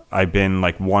I've been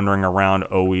like wandering around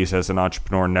always as an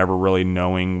entrepreneur, never really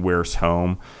knowing where's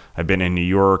home. I've been in New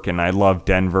York and I love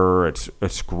Denver.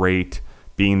 It's great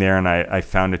being there, and I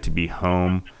found it to be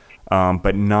home,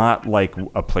 but not like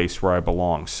a place where I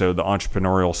belong. So the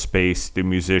entrepreneurial space, the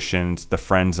musicians, the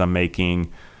friends I'm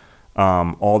making,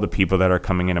 all the people that are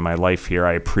coming into my life here,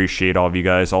 I appreciate all of you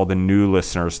guys, all the new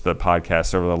listeners to the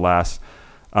podcast over the last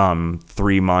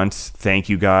 3 months. Thank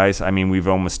you guys. I mean, we've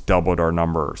almost doubled our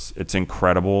numbers. It's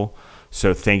incredible.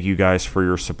 So thank you guys for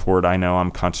your support. I know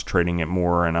I'm concentrating it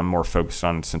more and I'm more focused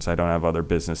on it since I don't have other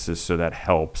businesses, so that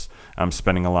helps. I'm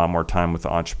spending a lot more time with the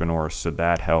entrepreneurs, so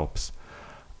that helps.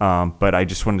 But I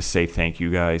just wanted to say thank you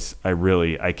guys.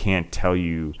 I can't tell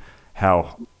you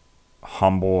how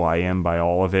humble I am by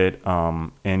all of it.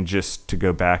 And just to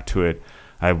go back to it,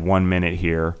 I have 1 minute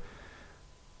here.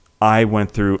 I went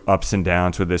through ups and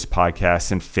downs with this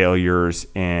podcast and failures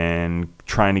and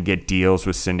trying to get deals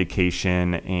with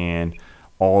syndication and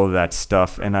all of that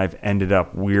stuff. And I've ended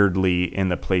up weirdly in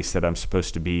the place that I'm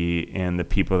supposed to be and the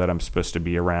people that I'm supposed to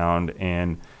be around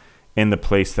and in the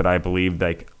place that I believe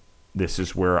like this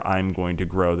is where I'm going to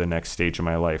grow the next stage of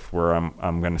my life, where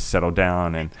I'm going to settle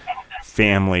down and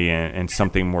family and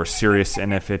something more serious.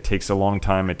 And if it takes a long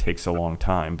time, it takes a long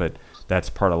time. But that's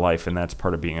part of life, and that's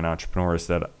part of being an entrepreneur, is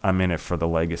that I'm in it for the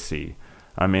legacy.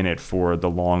 I'm in it for the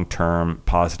long-term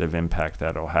positive impact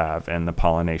that it'll have and the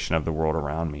pollination of the world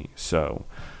around me. So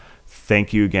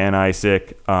thank you again,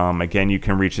 Isaac. Again, you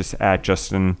can reach us at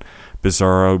Justin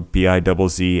Bizzarro,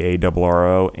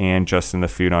 Bizzarro, and Justin the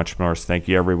Food Entrepreneurs. Thank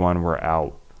you, everyone. We're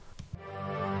out.